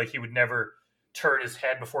he'd do, like he would never turn his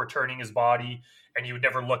head before turning his body, and he would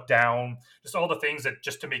never look down. Just all the things that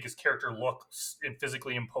just to make his character look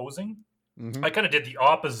physically imposing. Mm-hmm. I kind of did the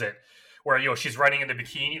opposite, where she's running in the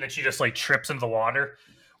bikini, and then she just like trips into the water,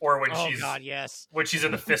 or when she's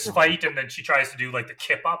in the fist fight, and then she tries to do like the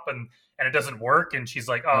kip up, and it doesn't work, and she's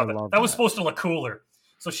like, oh, that was supposed to look cooler.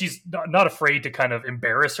 So she's not afraid to kind of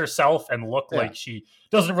embarrass herself and look like she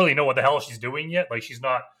doesn't really know what the hell she's doing yet. Like, she's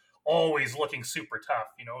not always looking super tough.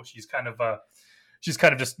 She's kind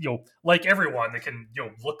of just, like everyone that can,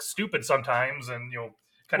 look stupid sometimes, and,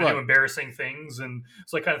 kind of do embarrassing things. And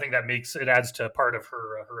so I kind of think that adds to part of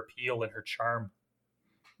her appeal and her charm.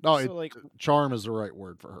 No, So, like, charm is the right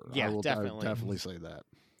word for her. Yeah, I would definitely. definitely say that.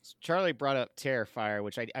 Charlie brought up Terrifier,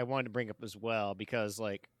 which I wanted to bring up as well because,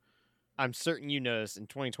 like, I'm certain you noticed in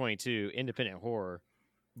 2022, independent horror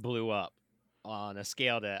blew up on a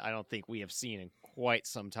scale that I don't think we have seen in quite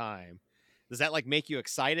some time. Does that like make you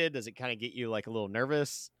excited? Does it kind of get you like a little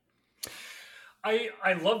nervous? I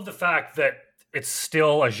love the fact that it's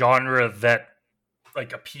still a genre that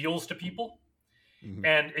like appeals to people,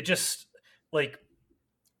 and it just like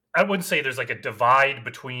I wouldn't say there's like a divide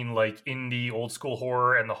between like indie old school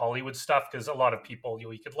horror and the Hollywood stuff because a lot of people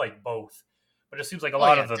you could like both, but it seems like a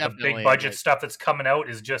lot of the big budget stuff that's coming out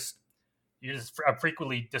is just I'm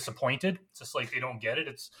frequently disappointed. It's just like they don't get it.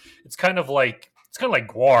 It's kind of like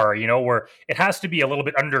Gwar, you know, where it has to be a little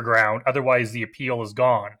bit underground, otherwise the appeal is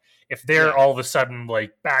gone. If they're all of a sudden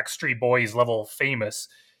like Backstreet Boys level famous,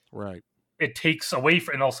 right? It takes away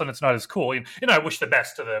from, and all of a sudden it's not as cool. And I wish the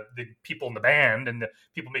best to the people in the band and the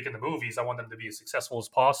people making the movies. I want them to be as successful as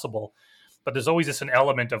possible. But there's always just an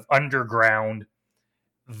element of underground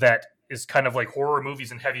that is kind of like horror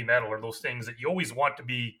movies and heavy metal or those things that you always want to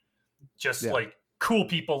be just like cool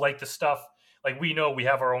people like the stuff. Like we know we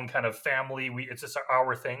have our own kind of family. It's just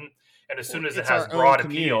our thing. And as soon as it has broad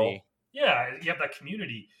appeal, you have that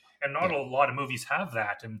community. And not a lot of movies have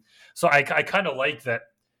that. And so I kind of like that,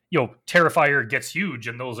 you know, Terrifier gets huge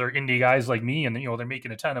and those are indie guys like me and, you know, they're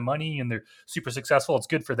making a ton of money and they're super successful. It's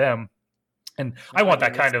good for them. And I want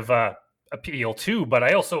that kind of appeal too. But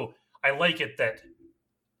I like it that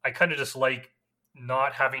I kind of just like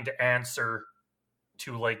not having to answer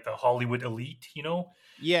to like the Hollywood elite, you know?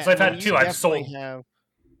 Yeah. So I've had two. I've sold. You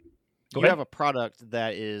have a product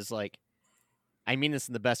that is like, I mean this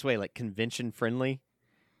in the best way, like convention friendly,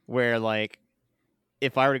 where like,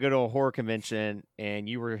 if I were to go to a horror convention and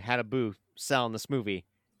you had a booth selling this movie,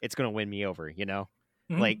 it's going to win me over, you know?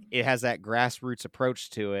 Mm-hmm. Like it has that grassroots approach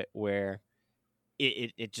to it where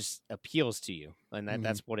it just appeals to you. And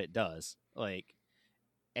that's what it does. Like,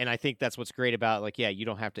 and I think that's what's great about like, you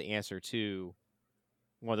don't have to answer to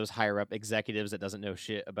one of those higher up executives that doesn't know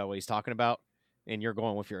shit about what he's talking about. And you're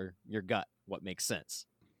going with your gut, what makes sense.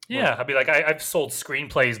 Yeah. I'd be like, I've sold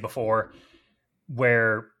screenplays before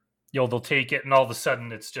where, you know, they'll take it and all of a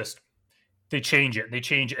sudden it's just, they change it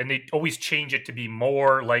and they always change it to be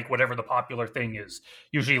more like whatever the popular thing is.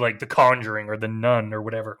 Usually like The Conjuring or The Nun or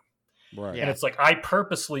whatever. Right. And it's like, I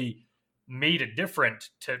purposely made it different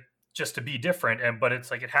to be different. But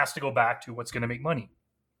it's like, it has to go back to what's going to make money.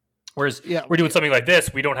 Whereas we're doing something like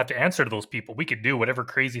this, we don't have to answer to those people. We could do whatever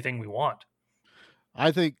crazy thing we want.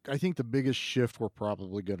 I think the biggest shift we're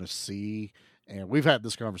probably going to see, and we've had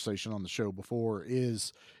this conversation on the show before,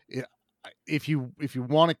 is if you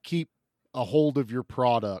want to keep a hold of your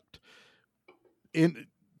product, in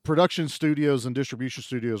production studios and distribution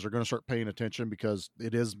studios are going to start paying attention because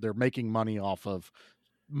they're making money off of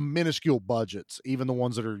minuscule budgets. Even the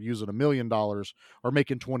ones that are using $1 million are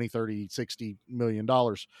making 20, 30, 60 million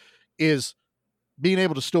dollars. Is being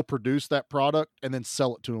able to still produce that product and then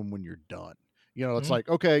sell it to them when you're done. You know, it's like,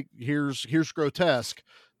 okay, here's Grotesque.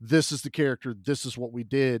 This is the character. This is what we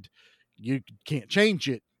did. You can't change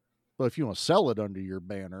it. But if you want to sell it under your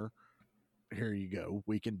banner, here you go.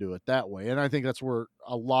 We can do it that way. And I think that's where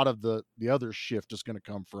a lot of the other shift is going to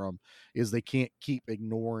come from, is they can't keep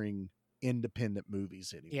ignoring independent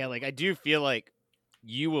movies anymore. Yeah, like I do feel like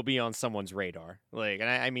you will be on someone's radar. Like, and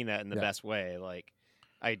I mean that in the best way. Like,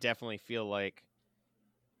 I definitely feel like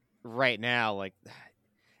right now, like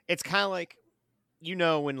it's kind of like, you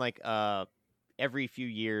know, when like every few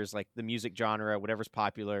years, like the music genre, whatever's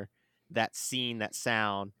popular, that scene, that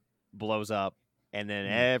sound blows up, and then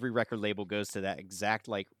every record label goes to that exact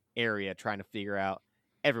like area trying to figure out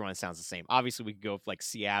everyone sounds the same. Obviously, we could go with like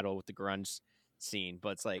Seattle with the grunge scene, but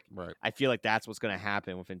it's like I feel like that's what's going to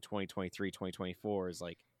happen within 2023, 2024 is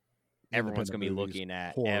like everyone's going to be looking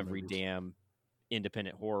at every damn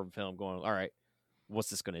independent horror film going, all right, what's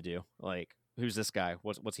this going to do? Like, who's this guy?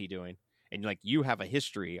 What's he doing? And like, you have a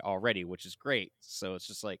history already, which is great. So it's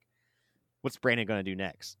just like, what's Brandon going to do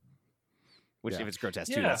next? Which if it's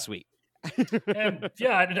Grotesque too, that's sweet. And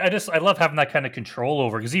I love having that kind of control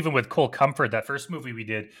over, because even with Cold Comfort, that first movie we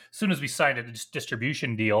did, as soon as we signed a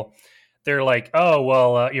distribution deal, they're like, oh,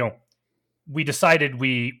 well, you know, we decided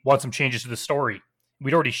we want some changes to the story.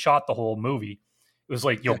 We'd already shot the whole movie. It was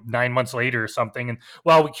like, 9 months later or something. And,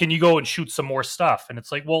 well, can you go and shoot some more stuff? And it's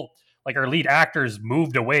like, well, like our lead actors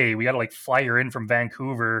moved away. We got to like fly her in from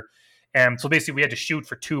Vancouver. And so basically we had to shoot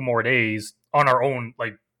for 2 more days on our own.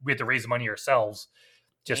 Like, we had to raise money ourselves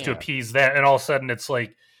just to appease that. And all of a sudden it's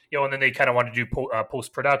like, and then they kind of wanted to do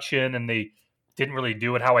post-production, and they didn't really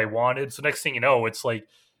do it how I wanted. So next thing you know, it's like,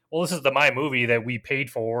 well, this is my movie that we paid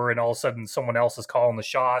for, and all of a sudden someone else is calling the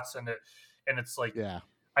shots, and it's like, Yeah.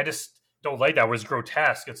 I just don't like that. Where it's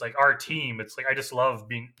grotesque. It's like our team. It's like I just love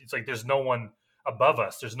being. It's like there's no one above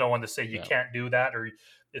us. There's no one to say you Yeah. can't do that, or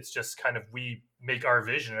it's just kind of we make our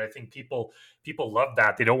vision. And I think people love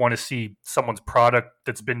that. They don't want to see someone's product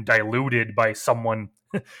that's been diluted by someone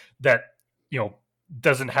that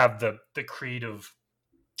doesn't have the creative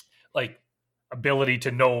like ability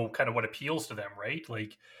to know kind of what appeals to them, right?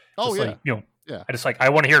 Like, Oh, just yeah. like, Yeah. I just like I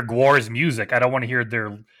want to hear Gwar's music. I don't want to hear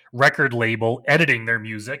their record label editing their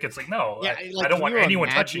music. It's like, no, Yeah, I don't want anyone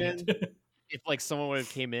touching it. If like someone would have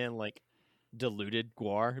came in like diluted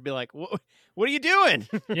Guar, it'd be like, what are you doing?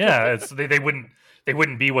 Yeah, it's they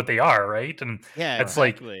wouldn't be what they are, right? And Yeah, it's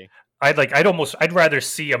like exactly. I'd rather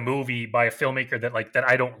see a movie by a filmmaker that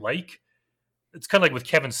I don't like. It's kind of like with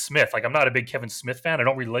Kevin Smith. Like, I'm not a big Kevin Smith fan. I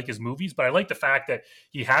don't really like his movies, but I like the fact that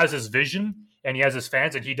he has his vision and he has his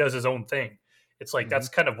fans and he does his own thing. It's like, that's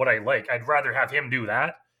kind of what I like. I'd rather have him do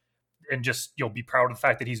that and just, be proud of the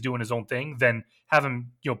fact that he's doing his own thing than have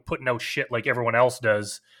him, putting out shit like everyone else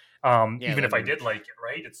does. Even if I did like it,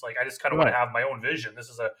 right? It's like, I just kind of want to have my own vision. This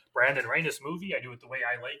is a Brandon Reynos movie. I do it the way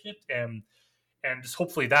I like it. And just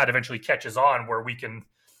hopefully that eventually catches on where we can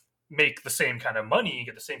make the same kind of money and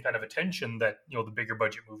get the same kind of attention that the bigger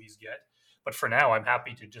budget movies get. But for now, I'm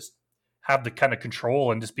happy to just have the kind of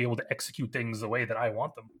control and just be able to execute things the way that I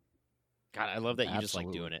want them. God, I love that you just like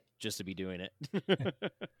Absolutely. doing it just to be doing it.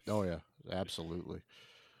 Oh yeah, absolutely.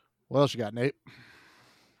 What else you got, Nate?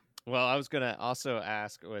 Well, I was gonna also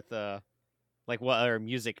ask with like what other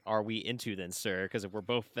music are we into then, sir? Because if we're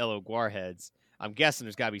both fellow Guar heads, I'm guessing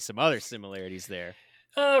there's got to be some other similarities there.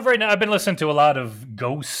 Right now, I've been listening to a lot of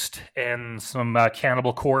Ghost and some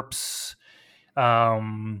Cannibal Corpse.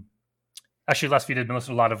 Actually, last few days, I've been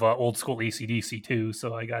listening to a lot of old school AC/DC too.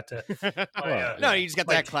 So I got to. No, you just got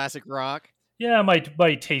that classic rock. Yeah,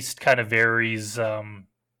 my taste kind of varies.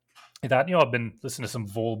 That I've been listening to some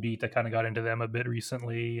Volbeat. I kind of got into them a bit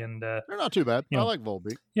recently, and They're not too bad. I like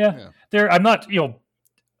Volbeat. Yeah.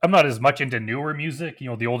 I'm not as much into newer music.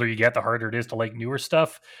 The older you get, the harder it is to like newer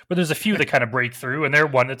stuff. But there's a few that kind of break through, and they're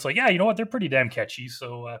one that's like, yeah, you know what? They're pretty damn catchy.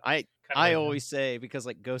 So I always say, because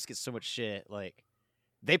like Ghost gets so much shit, like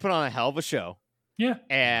they put on a hell of a show. Yeah.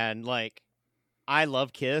 And like I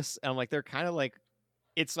love Kiss, and I'm like, they're kind of like,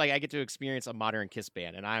 it's like I get to experience a modern Kiss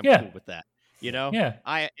band, and I'm cool with that. Yeah.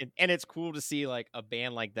 And it's cool to see like a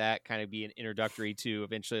band like that kind of be an introductory to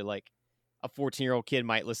eventually like a 14-year-old kid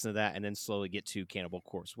might listen to that and then slowly get to Cannibal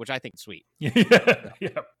Corpse, which I think is sweet. Yeah.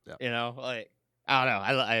 Like I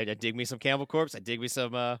don't know, I dig me some Cannibal Corpse. I dig me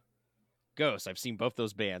some Ghost. I've seen both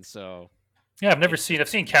those bands, so yeah. I've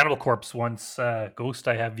seen Cannibal Corpse once. Ghost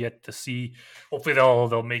I have yet to see. Hopefully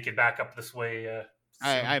they'll make it back up this way.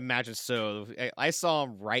 I imagine so. I saw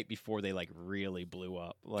them right before they like really blew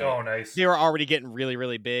up. Like, oh, nice. They were already getting really,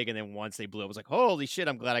 really big, and then once they blew up, I was like, holy shit!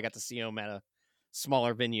 I'm glad I got to see them at a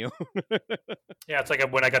smaller venue. Yeah, it's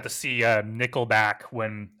like when I got to see Nickelback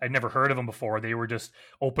when I'd never heard of them before. They were just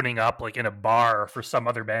opening up like in a bar for some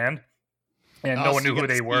other band, and no one knew who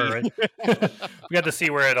they were. Right? We got to see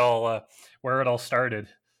where it all started.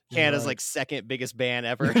 Canada's like second biggest band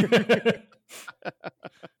ever.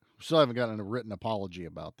 Still haven't gotten a written apology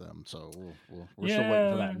about them, so we're still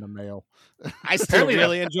waiting for that in the mail. I still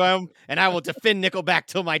really enjoy them, and I will defend Nickelback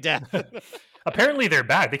till my death. Apparently they're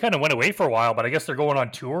back. They kind of went away for a while, but I guess they're going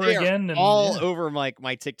on tour again. And, all over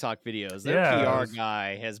my TikTok videos. Their PR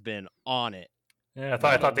guy has been on it. Yeah,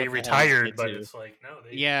 I thought they retired, but it's like, no,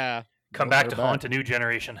 they come back to haunt a new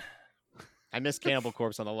generation. I missed Cannibal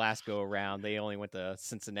Corpse on the last go around. They only went to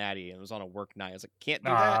Cincinnati, and it was on a work night. I was like, can't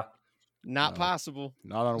do that. Not possible.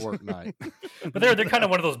 Not on a work night. But they're kind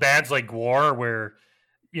of one of those bands like Gwar where,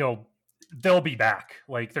 they'll be back.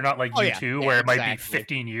 Like they're not like U2 where it might be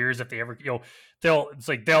 15 years if they ever,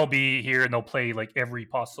 they'll be here and they'll play like every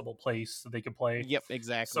possible place that they can play. Yep,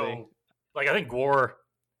 exactly. So like I think Gwar,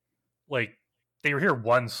 like they were here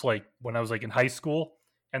once, like when I was like in high school,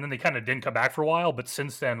 and then they kind of didn't come back for a while. But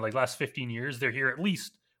since then, like last 15 years, they're here at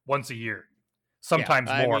least once a year, sometimes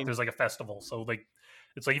more if there's like a festival. So like.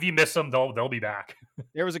 It's like if you miss them, they'll be back.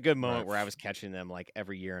 There was a good moment where I was catching them like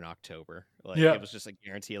every year in October. Like it was just like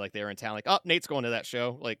guarantee. Like they were in town. Like, oh, Nate's going to that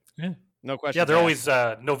show. Like, no question. Yeah, they're always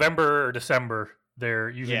November or December. They're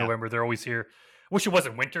usually November. They're always here. Wish it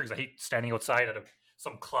wasn't winter because I hate standing outside at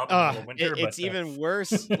some club in the middle of winter. It's even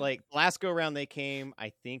worse. Like last go around they came.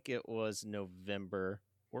 I think it was November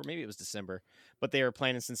or maybe it was December. But they were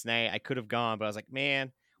playing in Cincinnati. I could have gone, but I was like,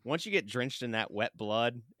 man. Once you get drenched in that wet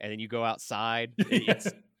blood and then you go outside,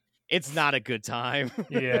 it's not a good time.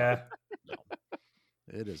 Yeah.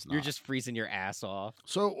 It is not. You're just freezing your ass off.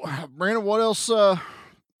 So, Brandon, what else?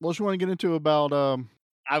 What you want to get into about?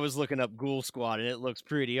 I was looking up Ghoul Squad, and it looks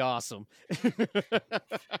pretty awesome.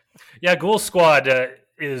 Yeah, Ghoul Squad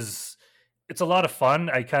it's a lot of fun.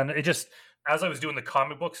 As I was doing the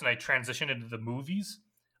comic books and I transitioned into the movies,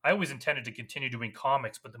 I always intended to continue doing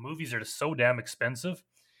comics, but the movies are just so damn expensive,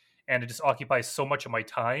 and it just occupies so much of my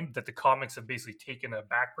time that the comics have basically taken a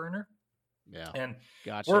back burner. Yeah. And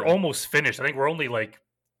Gotcha. we're almost finished. I think we're only like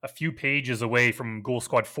a few pages away from Ghoul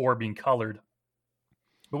Squad 4 being colored,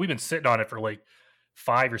 but we've been sitting on it for like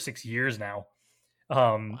 5 or 6 years now.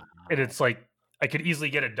 And it's like I could easily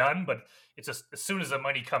get it done, but it's just as soon as the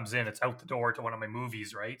money comes in, it's out the door to one of my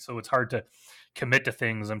movies, right? So it's hard to commit to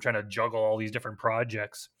things. I'm trying to juggle all these different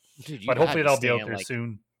projects, Dude, you but hopefully gotta that'll be out stay there like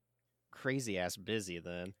soon. crazy ass busy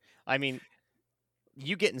then. I mean,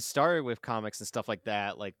 you getting started with comics and stuff like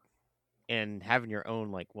that, like, and having your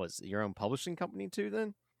own your own publishing company too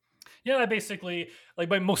then? Yeah, I basically, like,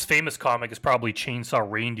 my most famous comic is probably Chainsaw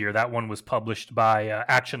Reindeer. That one was published by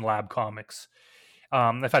Action Lab Comics.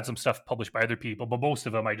 I've had some stuff published by other people, but most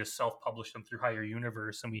of them I just self-publish them through Higher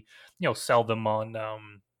Universe, and we, sell them on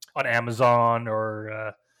Amazon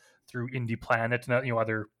or through Indie Planet and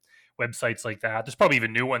other websites like that. There's probably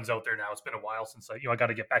even new ones out there now. It's been a while since I got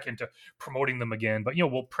to get back into promoting them again. But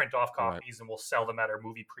we'll print off copies and we'll sell them at our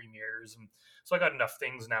movie premieres, and so I got enough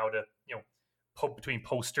things now to between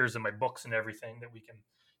posters and my books and everything that we can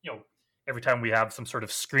every time we have some sort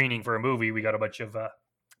of screening for a movie, we got a bunch of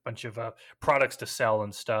products to sell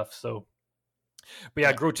and stuff. So, but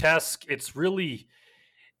yeah, Grotesque,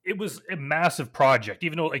 it was a massive project,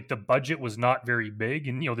 even though like the budget was not very big.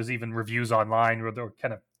 And there's even reviews online where they're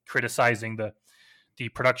kind of criticizing the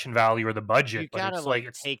production value or the budget. You But gotta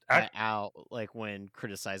it's take that out, like when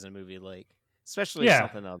criticizing a movie, like especially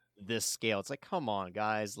something of this scale. It's like, come on,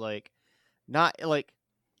 guys, like not like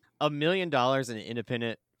 $1 million in an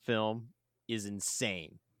independent film is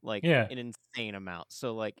insane, like an insane amount.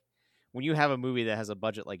 So like when you have a movie that has a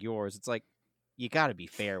budget like yours, it's like you got to be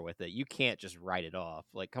fair with it. You can't just write it off.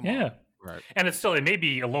 Like, come on. Right. And it may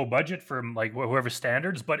be a low budget for like whoever's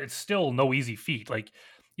standards, but it's still no easy feat. Like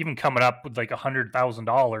even coming up with like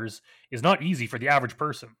 $100,000 is not easy for the average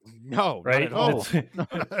person. No, right? Not at all.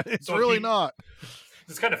 It's really not.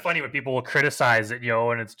 It's kind of funny when people will criticize it,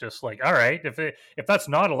 and it's just like, all right, if that's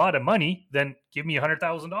not a lot of money, then give me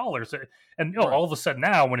 $100,000. And all of a sudden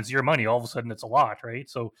now, when it's your money, all of a sudden it's a lot, right?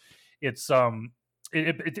 So it's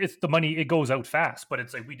it's the money, it goes out fast, but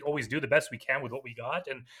it's like we always do the best we can with what we got.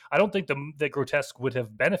 And I don't think the Grotesque would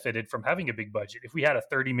have benefited from having a big budget. If we had a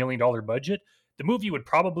 $30 million budget, the movie would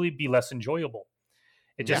probably be less enjoyable.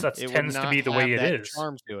 It just tends to be the way it is.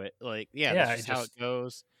 Charm to it, like that's just how it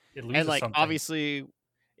goes. It loses and like something. Obviously,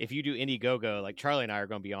 if you do Indiegogo, like Charlie and I are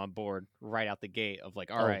going to be on board right out the gate of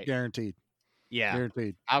like, all right, guaranteed. Yeah.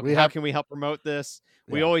 Guaranteed. How can we help promote this?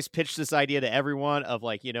 Yeah. We always pitch this idea to everyone of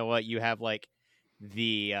like, you know what, you have like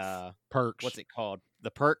the perks. What's it called?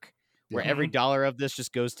 The perk, where every dollar of this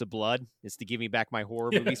just goes to blood. It's to give me back my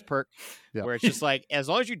horror movies perk. Where it's just like, as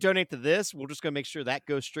long as you donate to this, we're just gonna make sure that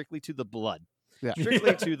goes strictly to the blood. Yeah.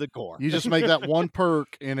 Strictly to the gore. You just make that one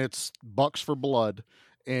perk and it's bucks for blood.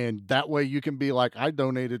 And that way you can be like, I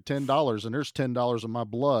donated $10 and there's $10 of my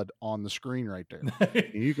blood on the screen right there.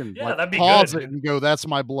 And you can pause it and go, that's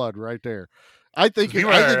my blood right there. I think it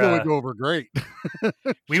would go over great.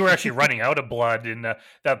 We were actually running out of blood in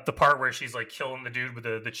the part where she's like killing the dude with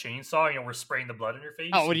the chainsaw. We're spraying the blood in her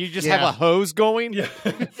face. Oh, would you just have a hose going? Yeah.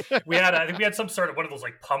 I think we had some sort of one of those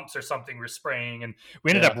like pumps or something we're spraying, and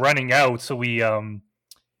we ended up running out. So we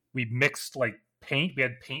mixed like paint. We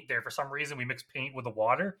had paint there for some reason. We mixed paint with the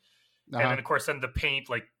water, and then of course the paint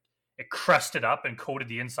like it crusted up and coated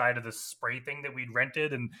the inside of the spray thing that we'd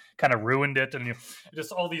rented and kind of ruined it, and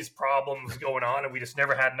just all these problems going on, and we just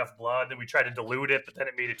never had enough blood, and we tried to dilute it, but then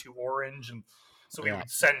it made it too orange, and so we would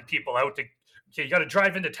send people out to, okay, you got to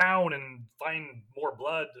drive into town and find more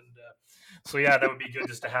blood, and so that would be good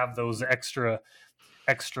just to have those extra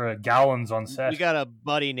gallons on set. We got a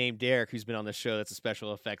buddy named Derek who's been on the show that's a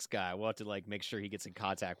special effects guy. We'll have to like make sure he gets in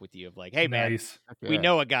contact with you of like, hey man, we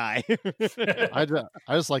know a guy. I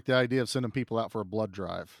just like the idea of sending people out for a blood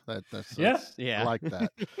drive. That's I like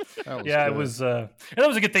that. That was it was and that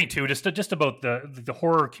was a good thing too, just about the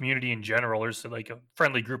horror community in general. There's like a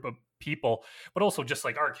friendly group of people, but also just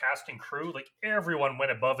like our casting crew, like everyone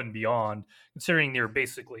went above and beyond, considering they were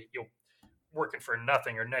basically working for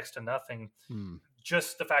nothing or next to nothing.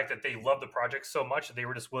 Just the fact that they love the project so much that they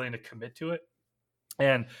were just willing to commit to it.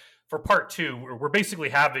 And for part 2, we're basically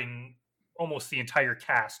having almost the entire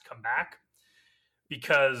cast come back,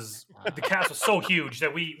 because the cast was so huge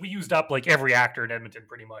that we used up like every actor in Edmonton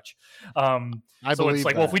pretty much. I So believe it's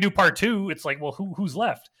like, that. well, if we do part 2, it's like, well, who's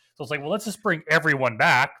left? So it's like, well, let's just bring everyone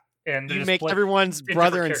back and You just make play- everyone's in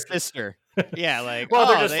brother and different characters. sister. Yeah, like Well,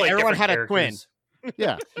 they're just like everyone different had a twin. characters.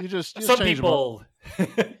 Yeah, you just Some change 'em up.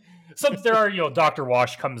 people. There are Dr.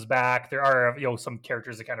 Wash comes back. There are some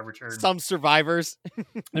characters that kind of return. Some survivors.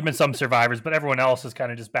 There've been some survivors, but everyone else is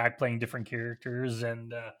kind of just back playing different characters,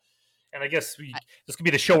 and I guess this could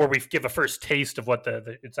be the show where we give a first taste of what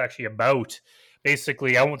it's actually about.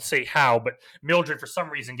 Basically, I won't say how, but Mildred for some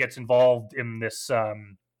reason gets involved in this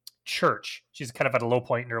church. She's kind of at a low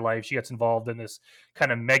point in her life. She gets involved in this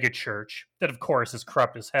kind of mega church that, of course, is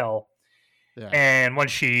corrupt as hell. Yeah. And when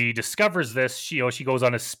she discovers this, she goes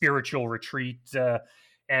on a spiritual retreat.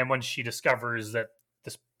 And when she discovers that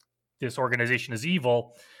this organization is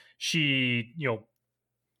evil, she,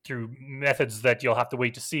 through methods that you'll have to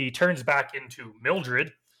wait to see, turns back into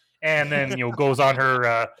Mildred, and then goes on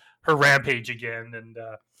her rampage again, and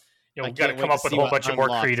got to can't come wait up to with a see whole what bunch of more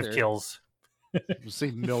unlocks creative her. kills. You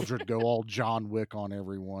see Mildred go all John Wick on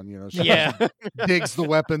everyone. She Yeah. digs the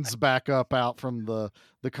weapons back up out from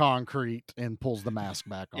the concrete and pulls the mask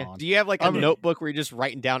back Yeah. on. Do you have like a I mean- notebook where you're just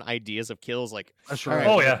writing down ideas of kills? Like, That's all right. right,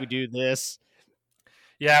 Oh, what yeah. if we do this.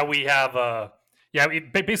 Yeah, we have.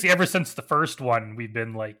 Basically, ever since the first one, we've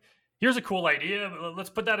been like, "Here's a cool idea. Let's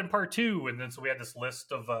put that in part 2." And then so we had this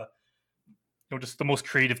list of, just the most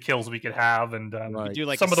creative kills we could have, and Right. You do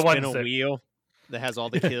like some a of the spin ones a that- wheel that has all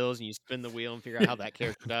the kills, and you spin the wheel and figure out how that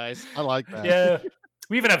character dies. I like that. yeah,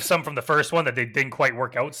 we even have some from the first one that they didn't quite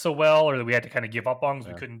work out so well, or that we had to kind of give up on because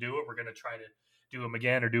Yeah. we couldn't do it. We're gonna try to do them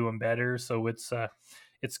again or do them better. So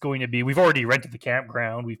it's going to be. We've already rented the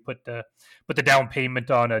campground. We've put the down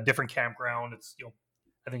payment on a different campground. It's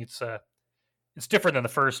I think it's different than the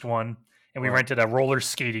first one. And we Right. rented a roller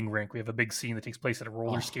skating rink. We have a big scene that takes place at a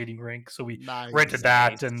roller Oh. skating rink. So we Nice. rented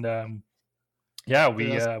that, and That's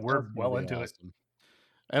we're gonna well be into it. awesome.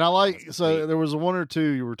 And I like, That's so sweet. there was one or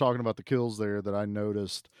two you were talking about the kills there that I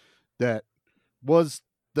noticed that was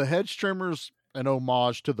the hedge trimmers an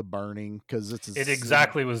homage to the burning because it's It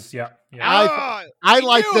exactly was. Yeah. Ah, I we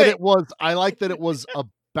like knew that it! I like that it was a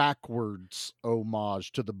backwards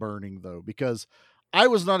homage to the burning though, because I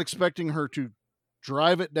was not expecting her to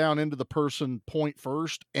drive it down into the person point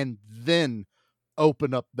first and then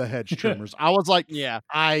open up the hedge trimmers. I was like, Yeah.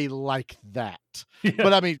 I like that. Yeah.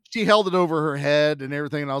 But I mean, she held it over her head and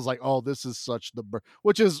everything, and I was like, oh, this is such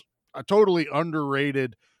which is a totally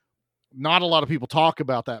underrated. Not a lot of people talk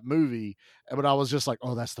about that movie, but I was just like,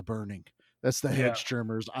 oh, that's the burning. That's the Yeah. hedge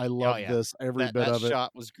trimmers. I love yeah. this, every That bit of it.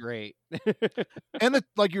 shot was great. And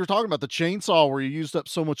like you were talking about the chainsaw where you used up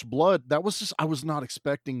so much blood, that was just, I was not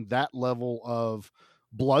expecting that level of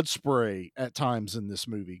blood spray at times in this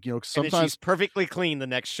movie. 'Cause And then sometimes she's perfectly clean the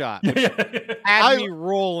next shot. Yeah. Had I- me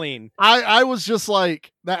rolling. I was just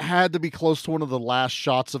like, that had to be close to one of the last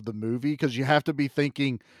shots of the movie because you have to be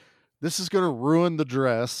thinking, this is going to ruin the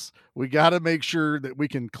dress. We got to make sure that we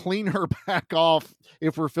can clean her back off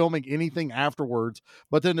if we're filming anything afterwards.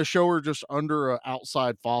 But then to show her just under an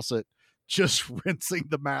outside faucet, just rinsing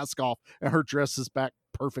the mask off, and her dress is back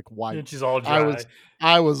perfect white. And she's all dry.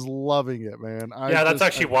 I was loving it, man. That's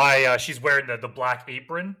actually why she's wearing the black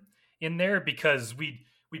apron in there, because we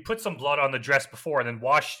put some blood on the dress before and then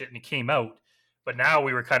washed it and it came out. But now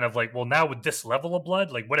we were kind of like, well, now with this level of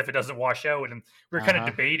blood, like, what if it doesn't wash out? And we were kind of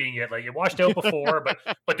debating it. Like, it washed out before,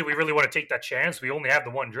 but do we really want to take that chance? We only have the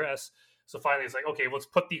one dress. So finally it's like, okay, let's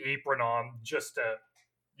put the apron on just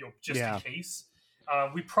Yeah. in case.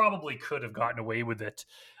 We probably could have gotten away with it.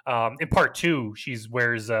 In part 2, she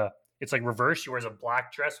wears it's like reverse. She wears a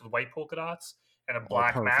black dress with white polka dots and a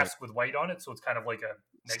black perfect. mask with white on it. So it's kind of like a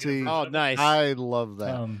negative. See, version Oh, of it. nice. I love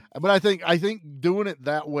that. But I think doing it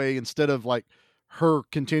that way instead of like her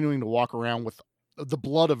continuing to walk around with the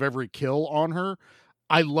blood of every kill on her,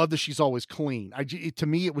 I love that she's always clean. To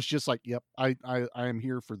me, it was just like, yep, I am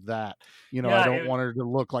here for that. I Yeah, don't want her to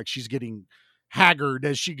look like she's getting haggard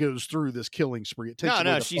as she goes through this killing spree. It takes away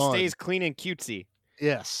No, the she fun. stays clean and cutesy.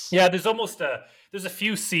 Yes. Yeah, there's almost there's a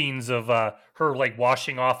few scenes of her like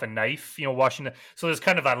washing off a knife, so there's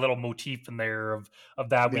kind of that little motif in there of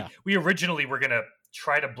that. Yeah. We originally were gonna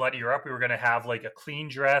try to bloody her up. We were gonna have like a clean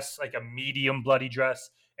dress, like a medium bloody dress,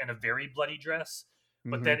 and a very bloody dress.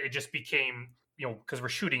 But Mhm. then it just became, because we're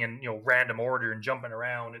shooting in random order and jumping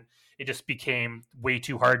around, and it just became way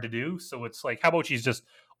too hard to do. So it's like, how about she's just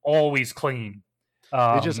always clean?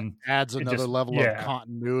 It just adds it another just- level yeah. of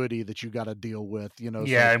continuity that you got to deal with. So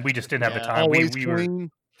yeah, and we just didn't have the Yeah. time. always We were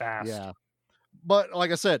clean. fast. Yeah. But like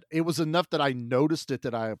I said, it was enough that I noticed it,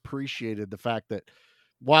 that I appreciated the fact that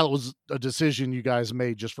while it was a decision you guys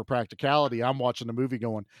made just for practicality, I'm watching the movie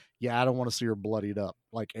going, yeah, I don't want to see her bloodied up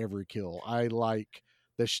like every kill. I like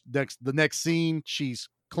the next scene. She's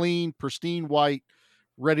clean, pristine white,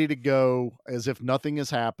 ready to go as if nothing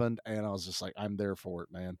has happened. And I was just like, I'm there for it,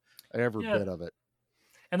 man. Every bit of it.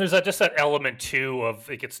 And there's just that element too of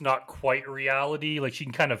like, it's not quite reality. Like she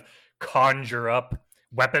can kind of conjure up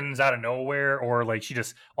weapons out of nowhere, or like she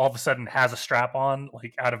just all of a sudden has a strap on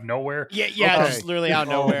like out of nowhere. Yeah, Okay. just literally out of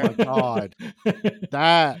nowhere. Oh my God.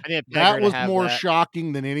 That I didn't peg her to was have more that.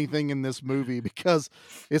 shocking than anything in this movie, because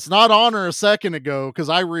it's not on her a second ago, because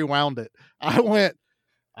I rewound it. I went,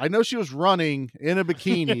 I know she was running in a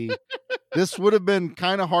bikini. This would have been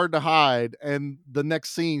kind of hard to hide. And the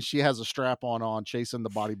next scene, she has a strap on chasing the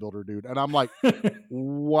bodybuilder dude. And I'm like,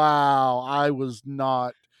 wow, I was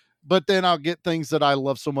not. But then I'll get things that I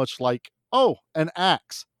love so much, like, oh, an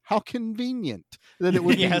axe. How convenient that it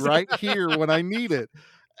would be Yes. right here when I need it.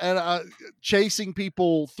 And chasing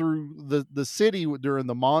people through the city during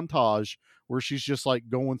the montage where she's just like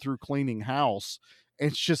going through cleaning house.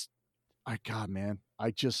 It's just, God, man,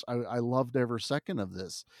 I loved every second of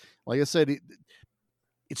this. Like I said,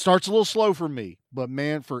 it starts a little slow for me, but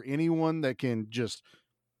man, for anyone that can just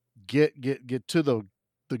get to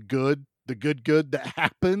the good that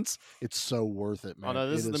happens, it's so worth it, man. Oh no,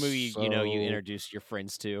 this is the movie you so... you introduced your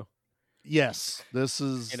friends to. Yes, this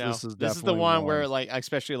is this is definitely the one where, like,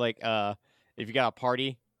 especially like if you got a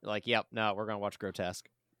party, like, yep, no, we're gonna watch Grotesque.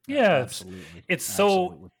 Yeah, absolutely. It's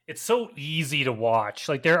so easy to watch.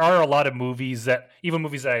 Like there are a lot of movies that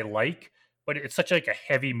I like, but it's such like a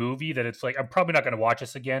heavy movie that it's like I'm probably not going to watch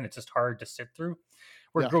this again. It's just hard to sit through.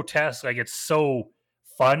 Where Grotesque, like, it's so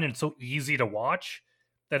fun and so easy to watch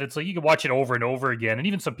that it's like you can watch it over and over again. And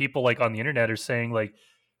even some people like on the internet are saying like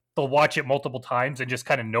they'll watch it multiple times and just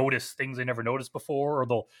kind of notice things they never noticed before, or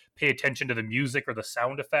they'll pay attention to the music or the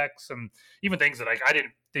sound effects, and even things that like I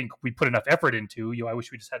didn't think we put enough effort into. I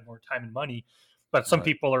wish we just had more time and money. But some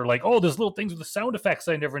people are like, oh, there's little things with the sound effects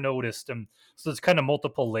I never noticed. And so there's kind of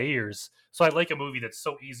multiple layers. So I like a movie that's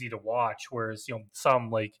so easy to watch, whereas, some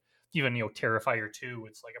like even, Terrifier 2,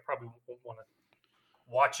 it's like I probably won't want to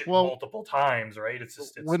watch it multiple times, right? It's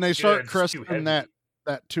just when they start cresting that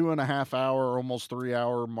 2.5 hour, almost 3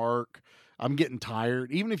 hour mark, I'm getting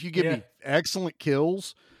tired. Even if you give me excellent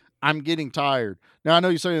kills, I'm getting tired. Now, I know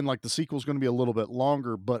you're saying like the sequel's going to be a little bit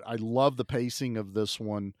longer, but I love the pacing of this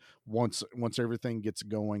one once everything gets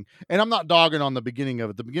going. And I'm not dogging on the beginning of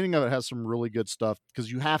it. The beginning of it has some really good stuff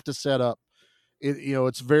because you have to set up it.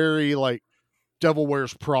 It's very like Devil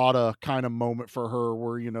Wears Prada kind of moment for her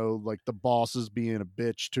where, like the boss is being a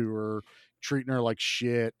bitch to her, treating her like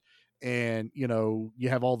shit. And, you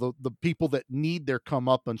have all the people that need their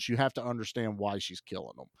comeuppance. You have to understand why she's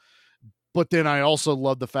killing them. But then I also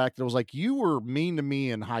love the fact that it was like, you were mean to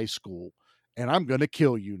me in high school and I'm going to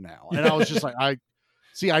kill you now. And I was just like, I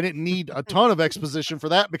didn't need a ton of exposition for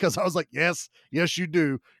that because I was like, yes, you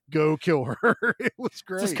do. Go kill her. It was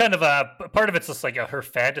great. It's kind of a part of it's just like her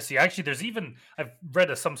fantasy. Actually, I've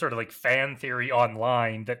read some sort of like fan theory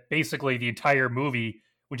online that basically the entire movie,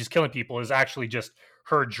 when she's killing people, is actually just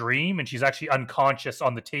her dream. And she's actually unconscious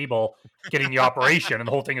on the table getting the operation. And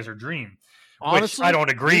the whole thing is her dream. Honestly, which I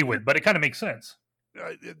don't agree with, but it kind of makes sense.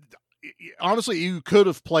 Honestly, you could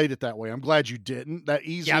have played it that way. I'm glad you didn't. That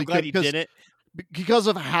easily. Yeah, I'm glad you didn't. Because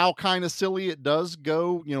of how kind of silly it does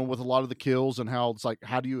go, with a lot of the kills and how it's like,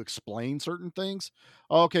 how do you explain certain things?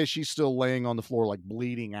 Okay, she's still laying on the floor, like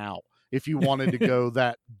bleeding out. If you wanted to go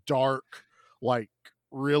that dark, like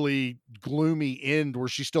really gloomy end where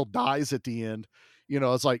she still dies at the end,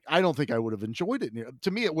 it's like, I don't think I would have enjoyed it.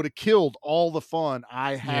 To me, it would have killed all the fun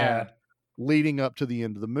I had leading up to the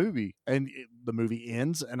end of the movie. And the movie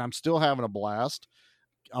ends and I'm still having a blast.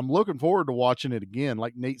 I'm looking forward to watching it again.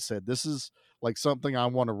 Like Nate said, this is like something I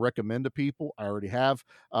want to recommend to people. I already have.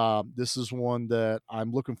 This is one that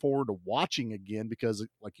I'm looking forward to watching again because,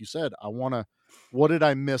 like you said, what did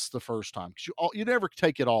I miss the first time? Because you never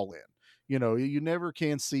take it all in. You never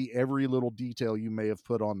can see every little detail you may have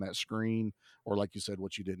put on that screen, or like you said,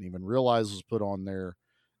 what you didn't even realize was put on there,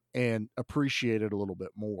 and appreciate it a little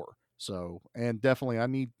bit more. So, and definitely I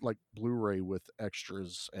need like Blu-ray with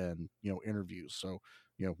extras and, interviews. So,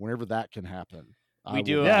 whenever that can happen. You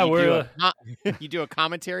do a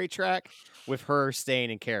commentary track with her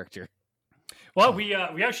staying in character. Well, we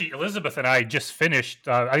actually, Elizabeth and I just finished,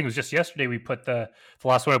 I think it was just yesterday, we put the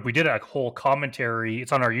last one up. We did a whole commentary.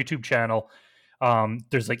 It's on our YouTube channel.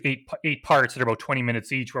 There's like eight parts that are about 20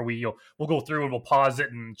 minutes each where we'll go through and we'll pause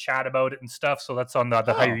it and chat about it and stuff. So that's on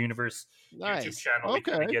the Higher Universe YouTube channel.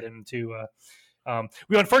 Okay. We get into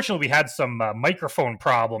We unfortunately we had some microphone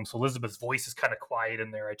problems, so Elizabeth's voice is kind of quiet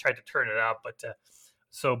in there. I tried to turn it up, but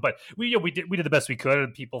but we did the best we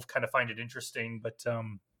could. People kind of find it interesting, but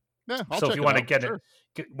Yeah, I'll so check if you it want to out, get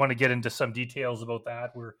sure. get into some details about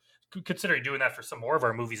that, we're considering doing that for some more of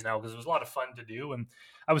our movies now because it was a lot of fun to do. And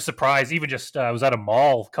I was surprised, even just I was at a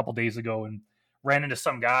mall a couple days ago and ran into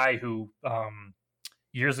some guy who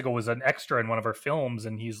years ago was an extra in one of our films,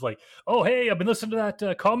 and he's like, "Oh, hey, I've been listening to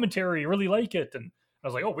that commentary, I really like it." And I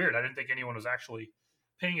was like, "Oh, weird, I didn't think anyone was actually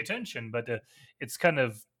paying attention." But it's kind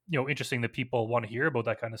of interesting that people want to hear about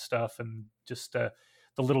that kind of stuff and just the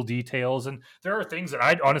little details. And there are things that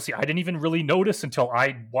I didn't even really notice until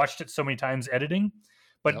I watched it so many times editing.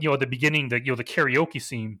 But Yep. at the beginning, the karaoke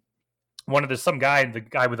scene, the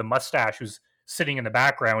guy with a mustache who's sitting in the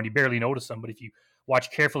background, you barely notice him, but if you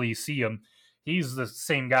watch carefully, you see him. He's the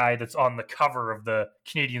same guy that's on the cover of the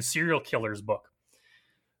Canadian Serial Killers book.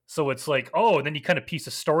 So it's like, oh, and then you kind of piece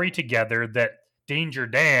a story together that Danger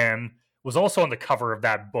Dan was also on the cover of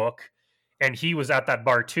that book, and he was at that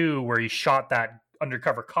bar too, where he shot that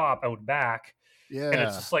undercover cop out back. And it's Yeah.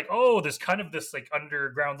 just like, oh, there's kind of this like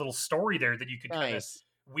underground little story there that you could kind of Nice.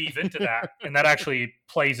 weave into that, and that actually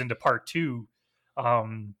plays into part two.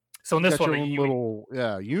 So in this Got one, your own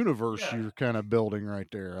little universe Yeah. you're kind of building right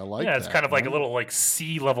there. I like yeah, that. it's kind of like a man. little like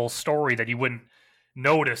sea level story that you wouldn't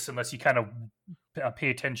notice unless you kind of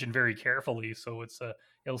pay attention very carefully. So it's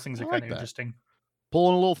those things I are like kind of that. interesting.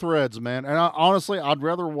 Pulling little threads, man. And honestly, I'd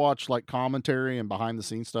rather watch like commentary and behind the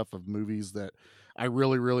scenes stuff of movies that I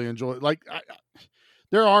really, really enjoy. Like,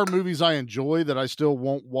 there are movies I enjoy that I still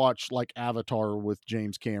won't watch, like Avatar with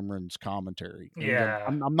James Cameron's commentary. And Yeah.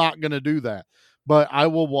 I'm not going to do that, but I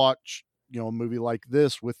will watch, a movie like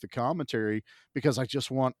this with the commentary because I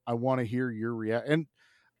want to hear your reaction. And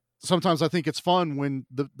sometimes I think it's fun when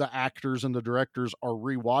the actors and the directors are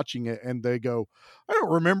rewatching it and they go, I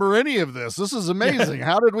don't remember any of this. This is amazing.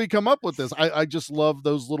 How did we come up with this? I just love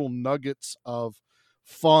those little nuggets of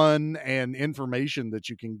fun and information that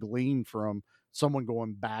you can glean from someone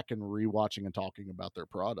going back and rewatching and talking about their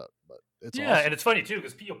product. But it's Yeah, awesome. and it's funny too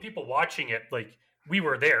because people watching it, like we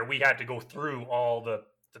were there, we had to go through all the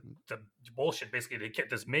bullshit basically to get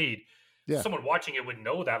this made. Yeah. Someone watching it would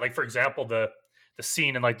know that. Like for example, the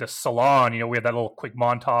scene in like the salon, we had that little quick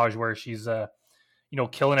montage where she's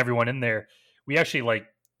killing everyone in there. We actually like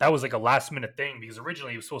that was like a last minute thing because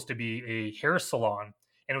originally it was supposed to be a hair salon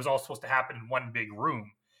and it was all supposed to happen in one big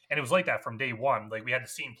room. And it was like that from day one. Like we had the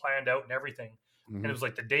scene planned out and everything. And it was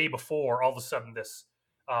like the day before, all of a sudden, this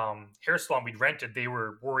hair salon we'd rented, they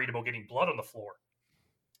were worried about getting blood on the floor.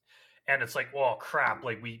 And it's like, well, crap,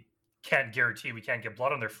 like we can't guarantee we can't get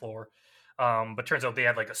blood on their floor. But turns out they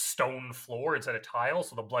had like a stone floor instead of tile,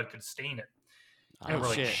 so the blood could stain it. And we're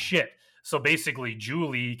like, shit. So basically,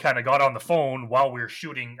 Julie kind of got on the phone while we were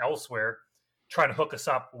shooting elsewhere, trying to hook us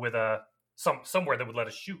up with somewhere that would let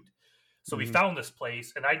us shoot. So we found this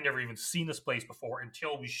place, and I'd never even seen this place before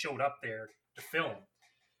until we showed up there to film,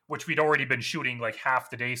 which we'd already been shooting like half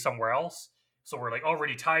the day somewhere else. So we're like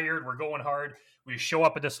already tired. We're going hard. We show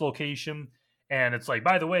up at this location, and it's like,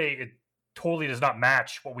 by the way, it totally does not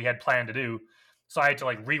match what we had planned to do. So I had to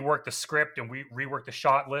like rework the script and rework the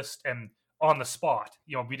shot list and on the spot.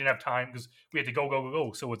 We didn't have time because we had to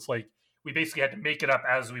go. So it's like we basically had to make it up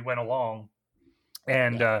as we went along.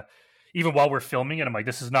 And even while we're filming it, I'm like,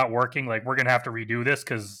 this is not working. Like, we're going to have to redo this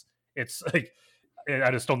because it's like,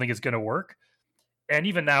 I just don't think it's going to work. And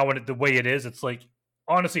even now, when the way it is, it's like,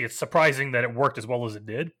 honestly, it's surprising that it worked as well as it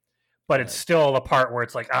did. But it's still a part where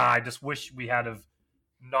it's like, I just wish we had have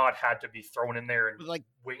not had to be thrown in there and Like,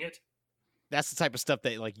 wing it. that's the type of stuff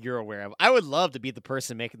that like you're aware of. I would love to be the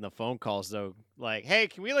person making the phone calls though. Like, hey,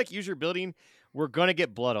 can we like use your building? We're gonna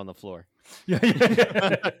get blood on the floor. Yeah.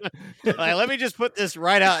 Like, let me just put this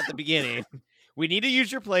right out at the beginning. We need to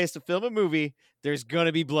use your place to film a movie. There's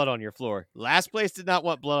gonna be blood on your floor. Last place did not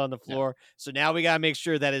want blood on the floor, so now we gotta make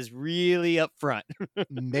sure that is really up front.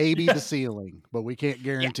 Maybe the ceiling, but we can't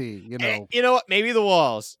guarantee, And you know what? Maybe the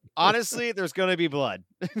walls. Honestly, there's gonna be blood.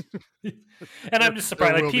 And I'm just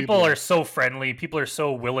surprised. will Like, be people blood. are so friendly. People are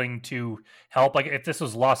so willing to help. Like, if this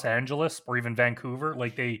was Los Angeles or even Vancouver,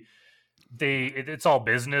 like it's all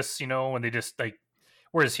business, and they just like.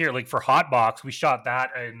 Whereas here, like for Hotbox, we shot that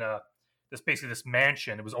in this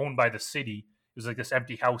mansion. It was owned by the city. It was like this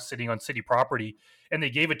empty house sitting on city property, and they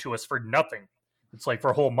gave it to us for nothing. It's like for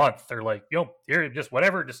a whole month. They're like, here, just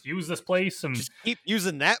whatever, just use this place and Just keep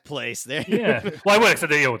using that place there. yeah. Well, I would have said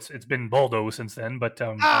that, it's been bulldozed since then, but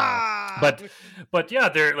but yeah,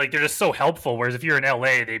 they're just so helpful. Whereas if you're in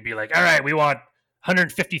LA, they'd be like, all right, we want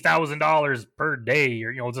 $150,000 per day,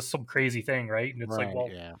 or just some crazy thing, right? And it's like, well,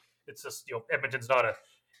 yeah. It's just, Edmonton's not a,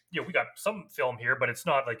 we got some film here, but it's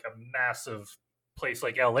not like a massive place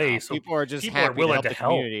like LA. So people are just people are happy to willing help to the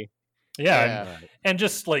help. community. Yeah, Yeah. and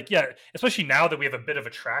just like, especially now that we have a bit of a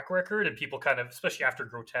track record and people kind of, especially after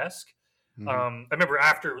Grotesque. Mhm. I remember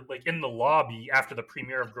after, like, in the lobby after the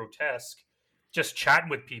premiere of Grotesque, just chatting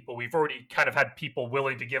with people, we've already kind of had people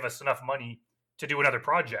willing to give us enough money to do another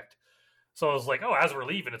project. So I was like, oh, as we're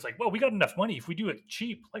leaving, it's like, well, we got enough money. If we do it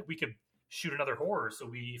cheap, like, we could shoot another horror. So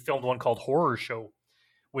we filmed one called Horror Show,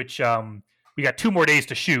 which we got 2 more days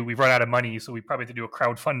to shoot. We've run out of money, so we probably have to do a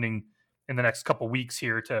crowdfunding in the next couple weeks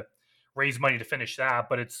here to raise money to finish that.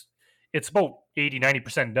 But it's about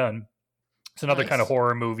 80-90% done. It's another kind of Nice.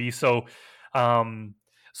 horror movie. So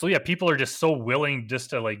yeah, people are just so willing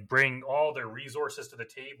just to, like, bring all their resources to the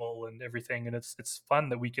table and everything, and it's fun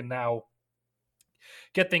that we can now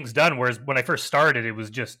get things done. Whereas when I first started, it was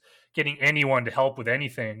just getting anyone to help with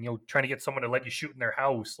anything. Trying to get someone to let you shoot in their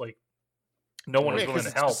house, like, no one was Yeah, willing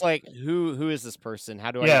 'cause to it's help. just like, who is this person?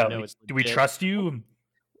 How do I Yeah, even know like, it's do we legit? trust you?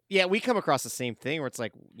 Yeah, we come across the same thing where it's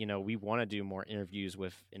like, we want to do more interviews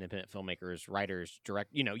with independent filmmakers, writers,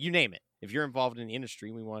 you name it. If you're involved in the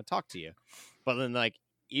industry, we want to talk to you. But then, like,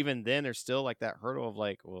 even then, there's still like that hurdle of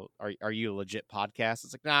like, well, are you a legit podcast?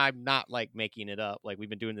 It's like, nah, I'm not, like, making it up. Like, we've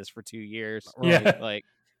been doing this for 2 years. Yeah. Like,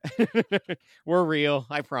 we're real,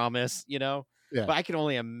 I promise. Yeah. But I can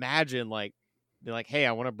only imagine, like, being like, hey,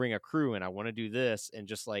 I want to bring a crew and I want to do this, and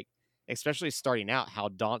just, like, especially starting out, how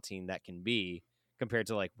daunting that can be compared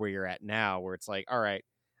to, like, where you're at now, where it's like, all right,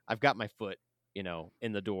 I've got my foot,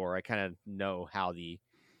 in the door. I kind of know how the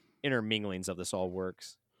interminglings of this all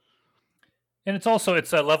works. And it's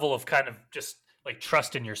a level of kind of just, like,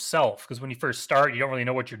 trust in yourself, because when you first start, you don't really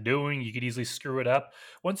know what you're doing. You could easily screw it up.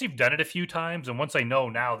 Once you've done it a few times, and once I know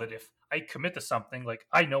now that if I commit to something, like,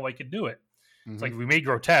 I know I could do it. Mhm. It's like, if we made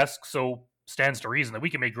Grotesque, so stands to reason that we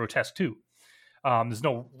can make Grotesque too. There's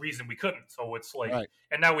no reason we couldn't. So it's like, Right.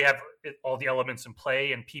 and now we have all the elements in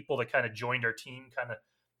play, and people that kind of joined our team kind of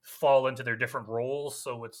fall into their different roles.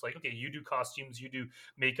 So it's like, okay, you do costumes, you do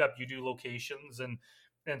makeup, you do locations, and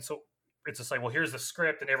so it's just like, well, here's the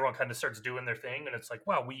script, and everyone kind of starts doing their thing, and it's like,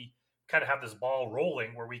 wow, we kind of have this ball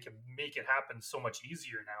rolling where we can make it happen so much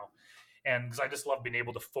easier now. And because I just love being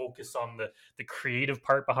able to focus on the creative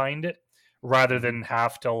part behind it, rather than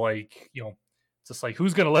have to, like, it's just like,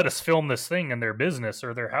 who's going to let us film this thing in their business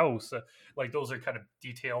or their house? Like, those are kind of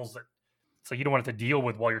details that it's like you don't want to deal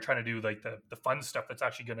with while you're trying to do, like, the fun stuff that's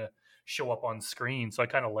actually going to show up on screen. So I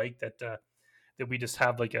kind of like that we just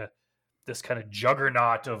have, like, this kind of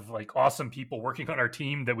juggernaut of, like, awesome people working on our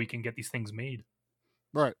team that we can get these things made.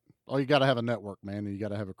 Right. Oh, you got to have a network, man, and you got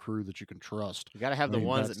to have a crew that you can trust. You got to have I the mean,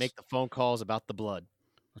 ones that make the phone calls about the blood.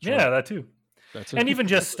 That's Yeah, right. that too. That's it. And even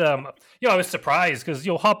just, I was surprised because,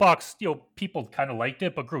 Hotbox, people kind of liked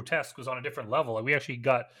it, but Grotesque was on a different level. Like, we actually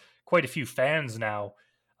got quite a few fans now.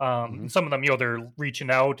 Some of them, they're reaching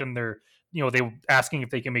out, and they're, they asking if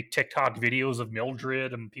they can make TikTok videos of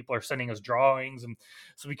Mildred, and people are sending us drawings. And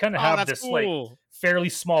so we kind of have that's this like cool. fairly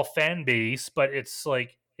small fan base, but it's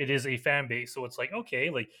like, it is a fan base. So it's like, okay,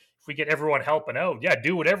 like, if we get everyone helping out, yeah,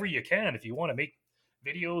 do whatever you can. If you want to make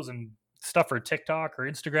videos and stuff for TikTok or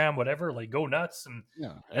Instagram, whatever, like, go nuts. And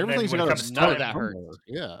Yeah, then everything's when it got to comes to start that hurt. somewhere.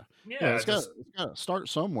 Yeah, yeah, it's got to start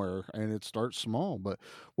somewhere, and it starts small. But,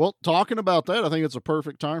 well, talking about that, I think it's a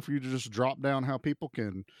perfect time for you to just drop down how people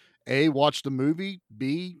can A, watch the movie,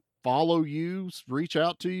 B, follow you, reach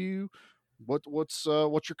out to you. What's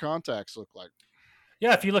your contacts look like?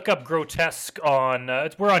 Yeah, if you look up Grotesque on,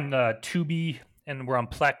 we're on Tubi, and we're on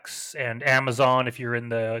Plex and Amazon if you're in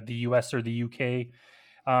the US or the UK.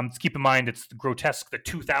 Just keep in mind it's Grotesque, the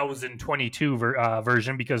 2022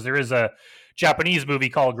 version, because there is a Japanese movie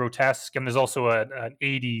called Grotesque, and there's also an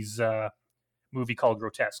 80s movie called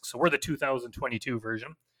Grotesque. So we're the 2022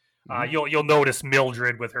 version. You'll notice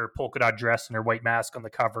Mildred with her polka dot dress and her white mask on the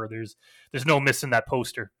cover. There's no missing that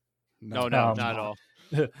poster. No, not at all.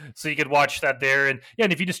 So you could watch that there, and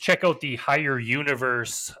if you just check out the Higher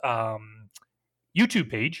Universe YouTube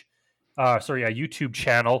page, YouTube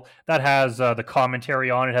channel, that has the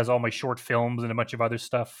commentary on it, has all my short films and a bunch of other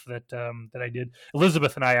stuff that I did.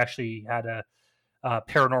 Elizabeth and I actually had a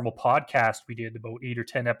paranormal podcast we did about 8 or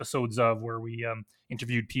 10 episodes of, where we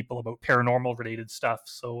interviewed people about paranormal related stuff.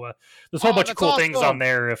 So there's a whole bunch of cool things on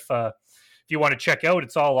there. If you want to check out,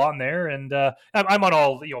 it's all on there, and I'm on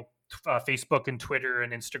all Facebook and Twitter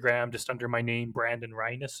and Instagram, just under my name, Brandon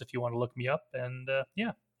Rhinus, if you want to look me up. And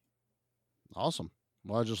Awesome.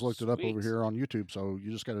 Well, I just looked it up over Sweet. here on YouTube, so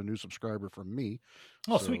you just got a new subscriber from me.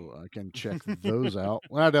 Oh, so sweet. I can check those out.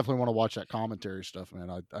 Well, I definitely want to watch that commentary stuff, man.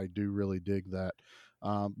 I do really dig that.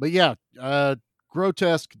 But yeah,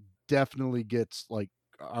 Grotesque, definitely gets like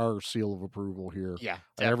our seal of approval here. Yeah,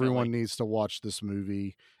 Everyone definitely. needs to watch this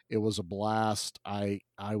movie. It was a blast. I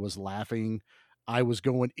was laughing. I was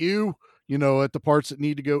going ew, at the parts that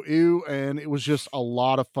need to go ew, and it was just a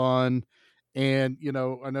lot of fun. And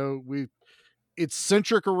I know it's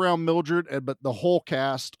centric around Mildred, but the whole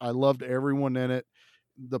cast, I loved everyone in it.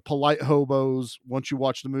 The polite hobos. Once you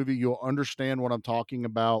watch the movie, you'll understand what I'm talking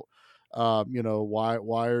about.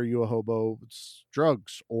 Why are you a hobo? It's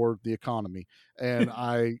drugs or the economy, and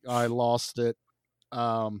I lost it.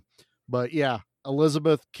 But yeah,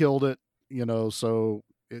 Elizabeth killed it. So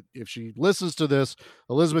if she listens to this,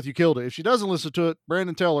 Elizabeth, you killed it. If she doesn't listen to it,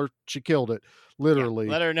 Brandon, tell her she killed it, literally.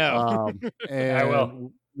 Let her know. I will.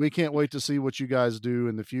 And we can't wait to see what you guys do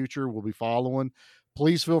in the future. We'll be following.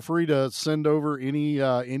 Please feel free to send over any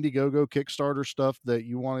Indiegogo Kickstarter stuff that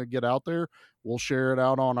you want to get out there. We'll share it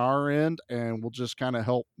out on our end, and we'll just kind of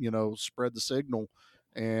help, spread the signal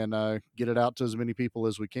and get it out to as many people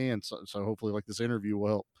as we can. So hopefully, like this interview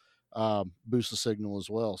will help boost the signal as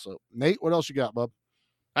well. So, Nate, what else you got, bub?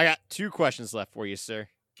 I got 2 questions left for you, sir.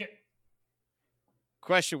 Okay.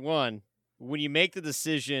 Question 1: when you make the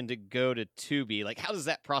decision to go to Tubi, like, how does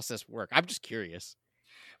that process work? I'm just curious.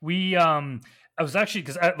 I was actually,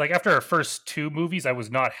 because like after our first 2 movies, I was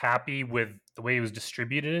not happy with the way it was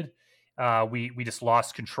distributed. We just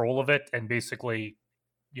lost control of it and basically,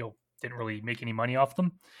 didn't really make any money off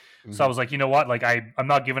them. So I was like, you know what? Like I'm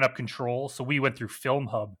not giving up control. So we went through Film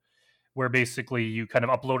Hub, where basically you kind of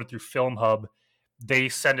upload it through Film Hub. They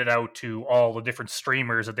send it out to all the different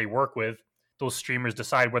streamers that they work with. Those streamers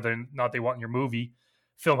decide whether or not they want your movie.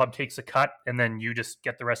 Film Hub takes a cut, and then you just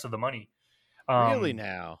get the rest of the money. Really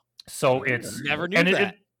now? So it's Never knew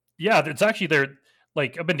that. Yeah, it's actually they're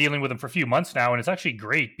like I've been dealing with them for a few months now, and it's actually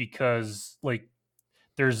great because like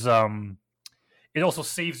there's it also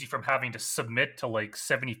saves you from having to submit to like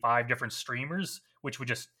 75 different streamers, which would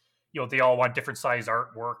just they all want different size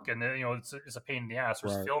artwork, and then it's a pain in the ass.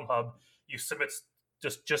 Whereas Right. Film Hub, you submit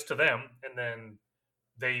just to them, and then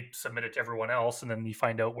they submit it to everyone else, and then you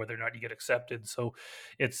find out whether or not you get accepted. So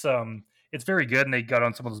it's very good, and they got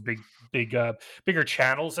on some of those bigger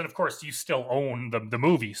channels, and of course you still own the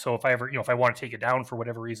movie. So if I ever if I want to take it down for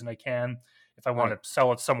whatever reason, I can. If I want to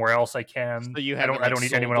sell it somewhere else, I can. So you I haven't don't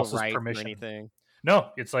need anyone else's right permission. or anything?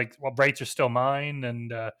 No, it's like rights are still mine,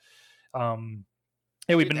 and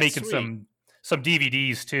we've been making some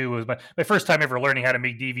DVDs too. It was my first time ever learning how to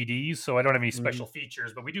make DVDs, so I don't have any special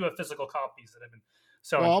features, but we do have physical copies that I've been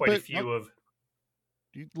selling quite a few of.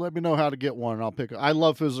 You let me know how to get one, and I'll pick it. I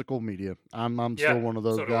love physical media. I'm still one of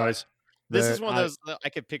those so do guys. This is one of those that I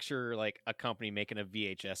could picture like a company making a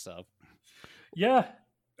VHS of. Yeah.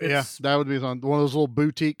 That would be one of those little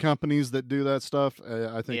boutique companies that do that stuff.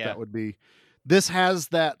 I think that would be. This has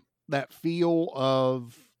that feel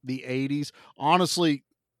of the 80s. Honestly,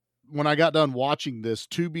 when I got done watching this,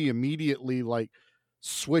 Tubi immediately like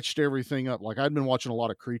switched everything up. Like I'd been watching a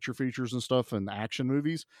lot of creature features and stuff and action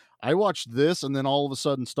movies. I watched this, and then all of a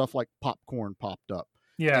sudden stuff like Popcorn popped up.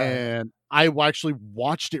 Yeah. And I actually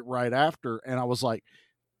watched it right after, and I was like,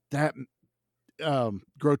 that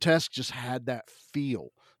Grotesque just had that feel,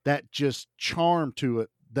 that just charm to it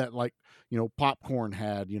that like, Popcorn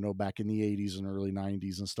had, back in the 80s and early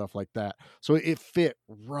 90s and stuff like that. So it fit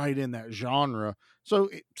right in that genre. So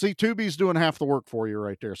see, Tubi's doing half the work for you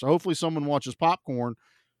right there. So hopefully someone watches Popcorn,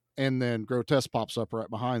 and then Grotesque pops up right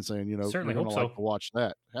behind saying, certainly you're hope gonna like so. to watch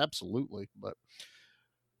that. Absolutely.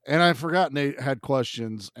 And I forgot Nate had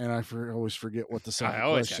questions, and I always forget what the second I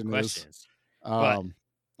always question got is. questions. I'm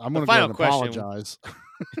going to go final and question- apologize.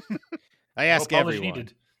 I ask No apology everyone.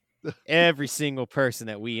 needed. Every single person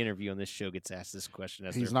that we interview on this show gets asked this question.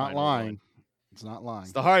 As He's their not final lying. one. It's not lying.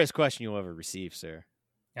 It's the hardest question you'll ever receive, sir.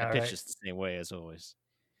 I All pitch right. this the same way as always.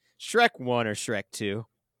 Shrek 1 or Shrek 2?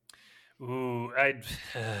 Ooh, I'd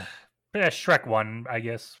Shrek 1, I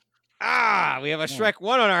guess. We have a Shrek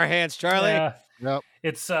 1 on our hands, Charlie. Yeah. Yep.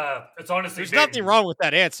 It's honestly There's nothing wrong with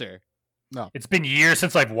that answer. It's been years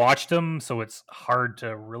since I've watched them, so it's hard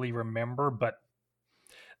to really remember. But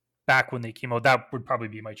back when they came out, that would probably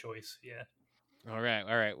be my choice. Yeah. All right.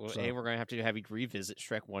 Well, So- we're going to have you revisit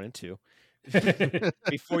Shrek 1 and 2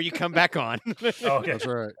 before you come back on. Okay. That's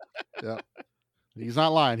right. Yeah. He's not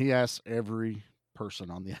lying. He asks every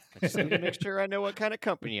person on the I just need to make sure I know what kind of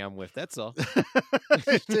company I'm with. That's all.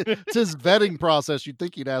 It's his vetting process. You'd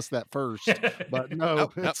think he'd ask that first, but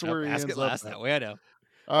no, that's where he ask ends it up. last. at. That way I know.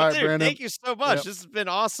 All Well, right, dude, Brandon. thank you so much. Yep. This has been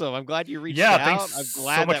awesome. I'm glad you reached Yeah, out. thanks I'm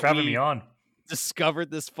glad so much that for having we me on.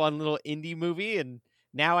 discovered this fun little indie movie, and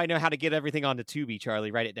now I know how to get everything onto Tubi.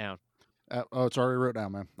 Charlie, write it down. Oh, it's already wrote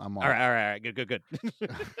down, man. I'm on. All right. Good.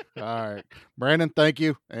 All right. Brandon, thank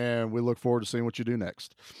you. And we look forward to seeing what you do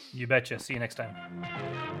next. You betcha. See you next time.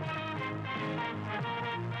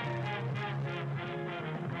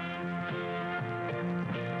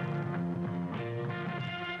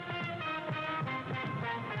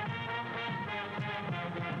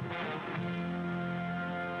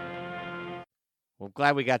 Well, I'm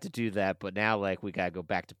glad we got to do that, but now we got to go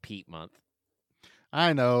back to Pete month.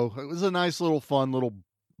 I know. It was a nice little fun little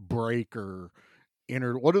break or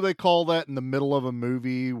what do they call that in the middle of a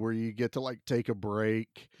movie where you get to take a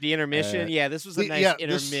break? The intermission? Yeah, this was a nice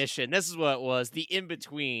intermission. This is what it was. The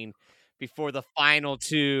in-between before the final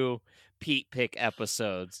 2 Pete pick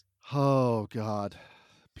episodes. Oh, God.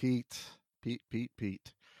 Pete. At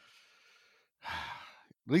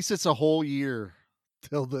least it's a whole year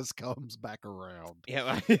till this comes back around. Yeah,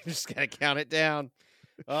 I just got to count it down.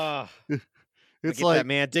 Oh, it's that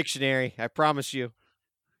man dictionary. I promise you.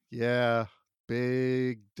 Yeah.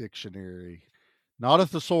 Big dictionary. Not a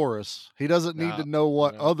thesaurus. He doesn't need to know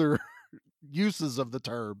what other uses of the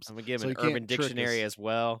terms. I'm going to give him an urban dictionary as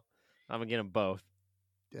well. I'm going to get them both.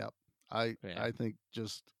 Yep. I think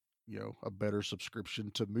just, a better subscription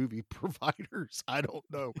to movie providers. I don't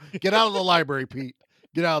know. Get out of the library, Pete.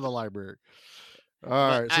 Get out of the library. All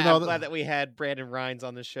right. So I'm glad that we had Brandon Rhynes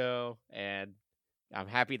on the show, and I'm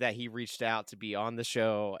happy that he reached out to be on the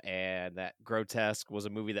show, and that Grotesque was a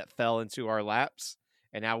movie that fell into our laps,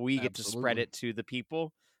 and now we get to spread it to the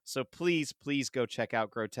people. So please go check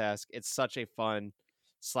out Grotesque. It's such a fun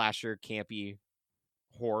slasher, campy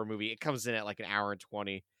horror movie. It comes in at an hour and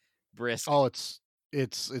 20, brisk. Oh, it's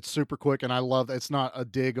super quick, and I love that. It's not a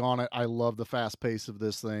dig on it. I love the fast pace of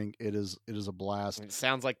this thing. It is a blast. It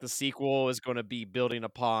sounds like the sequel is going to be building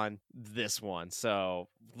upon this one. So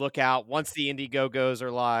look out. Once the Indiegogos are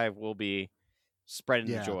live, we'll be spreading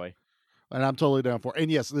the joy. And I'm totally down for it. And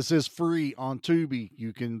yes, this is free on Tubi.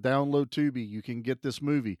 You can download Tubi. You can get this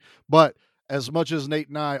movie. But as much as Nate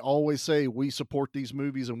and I always say we support these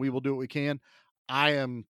movies and we will do what we can, I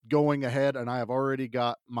am going ahead and I have already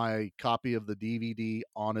got my copy of the DVD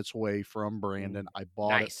on its way from Brandon. I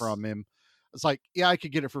bought it from him. It's I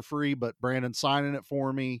could get it for free, but Brandon's signing it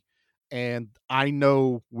for me. And I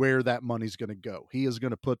know where that money's going to go. He is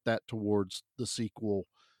going to put that towards the sequel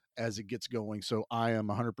as it gets going. So I am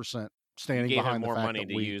 100% standing behind the fact money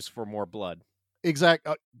to use for more blood. Exact.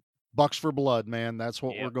 Bucks for blood, man. That's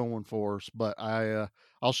what we're going for. But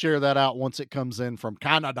I'll share that out once it comes in from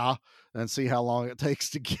Canada and see how long it takes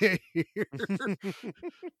to get here.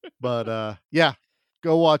 But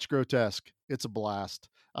go watch Grotesque. It's a blast.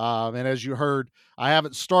 And as you heard, I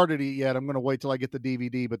haven't started it yet. I'm going to wait till I get the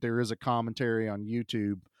DVD, but there is a commentary on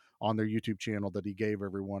YouTube, on their YouTube channel that he gave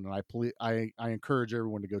everyone. And I encourage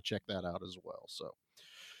everyone to go check that out as well. So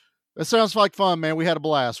that sounds like fun, man. We had a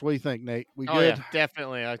blast. What do you think, Nate? We good? Yeah,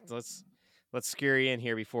 definitely. Let's scare you in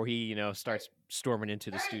here before he, starts storming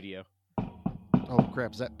into the studio. Oh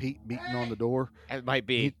crap! Is that Pete beating on the door? It might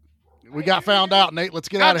be. We got found out, Nate. Let's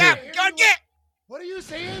get out of here. Go get! What are you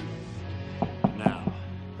saying? Now,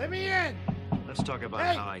 Let me in. let's talk about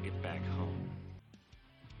Hey! how I get back home.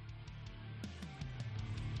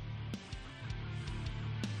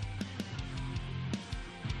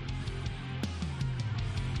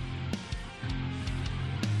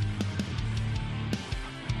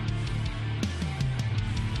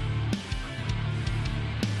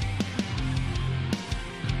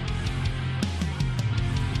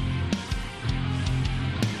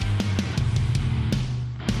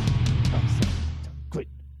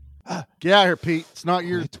 Get out of here, Pete. It's not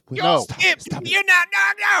your. No. Stop it. You're not.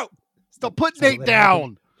 No. Stop putting Stop, Nate let it down.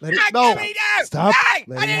 happen. Let it No. down. Stop. Hey,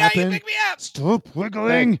 Let I it didn't know you happen. picked me up. Stop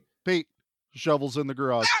wiggling. Pete, shovels in the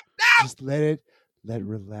garage. Just let it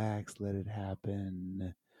relax. Let it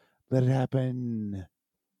happen. Let it happen.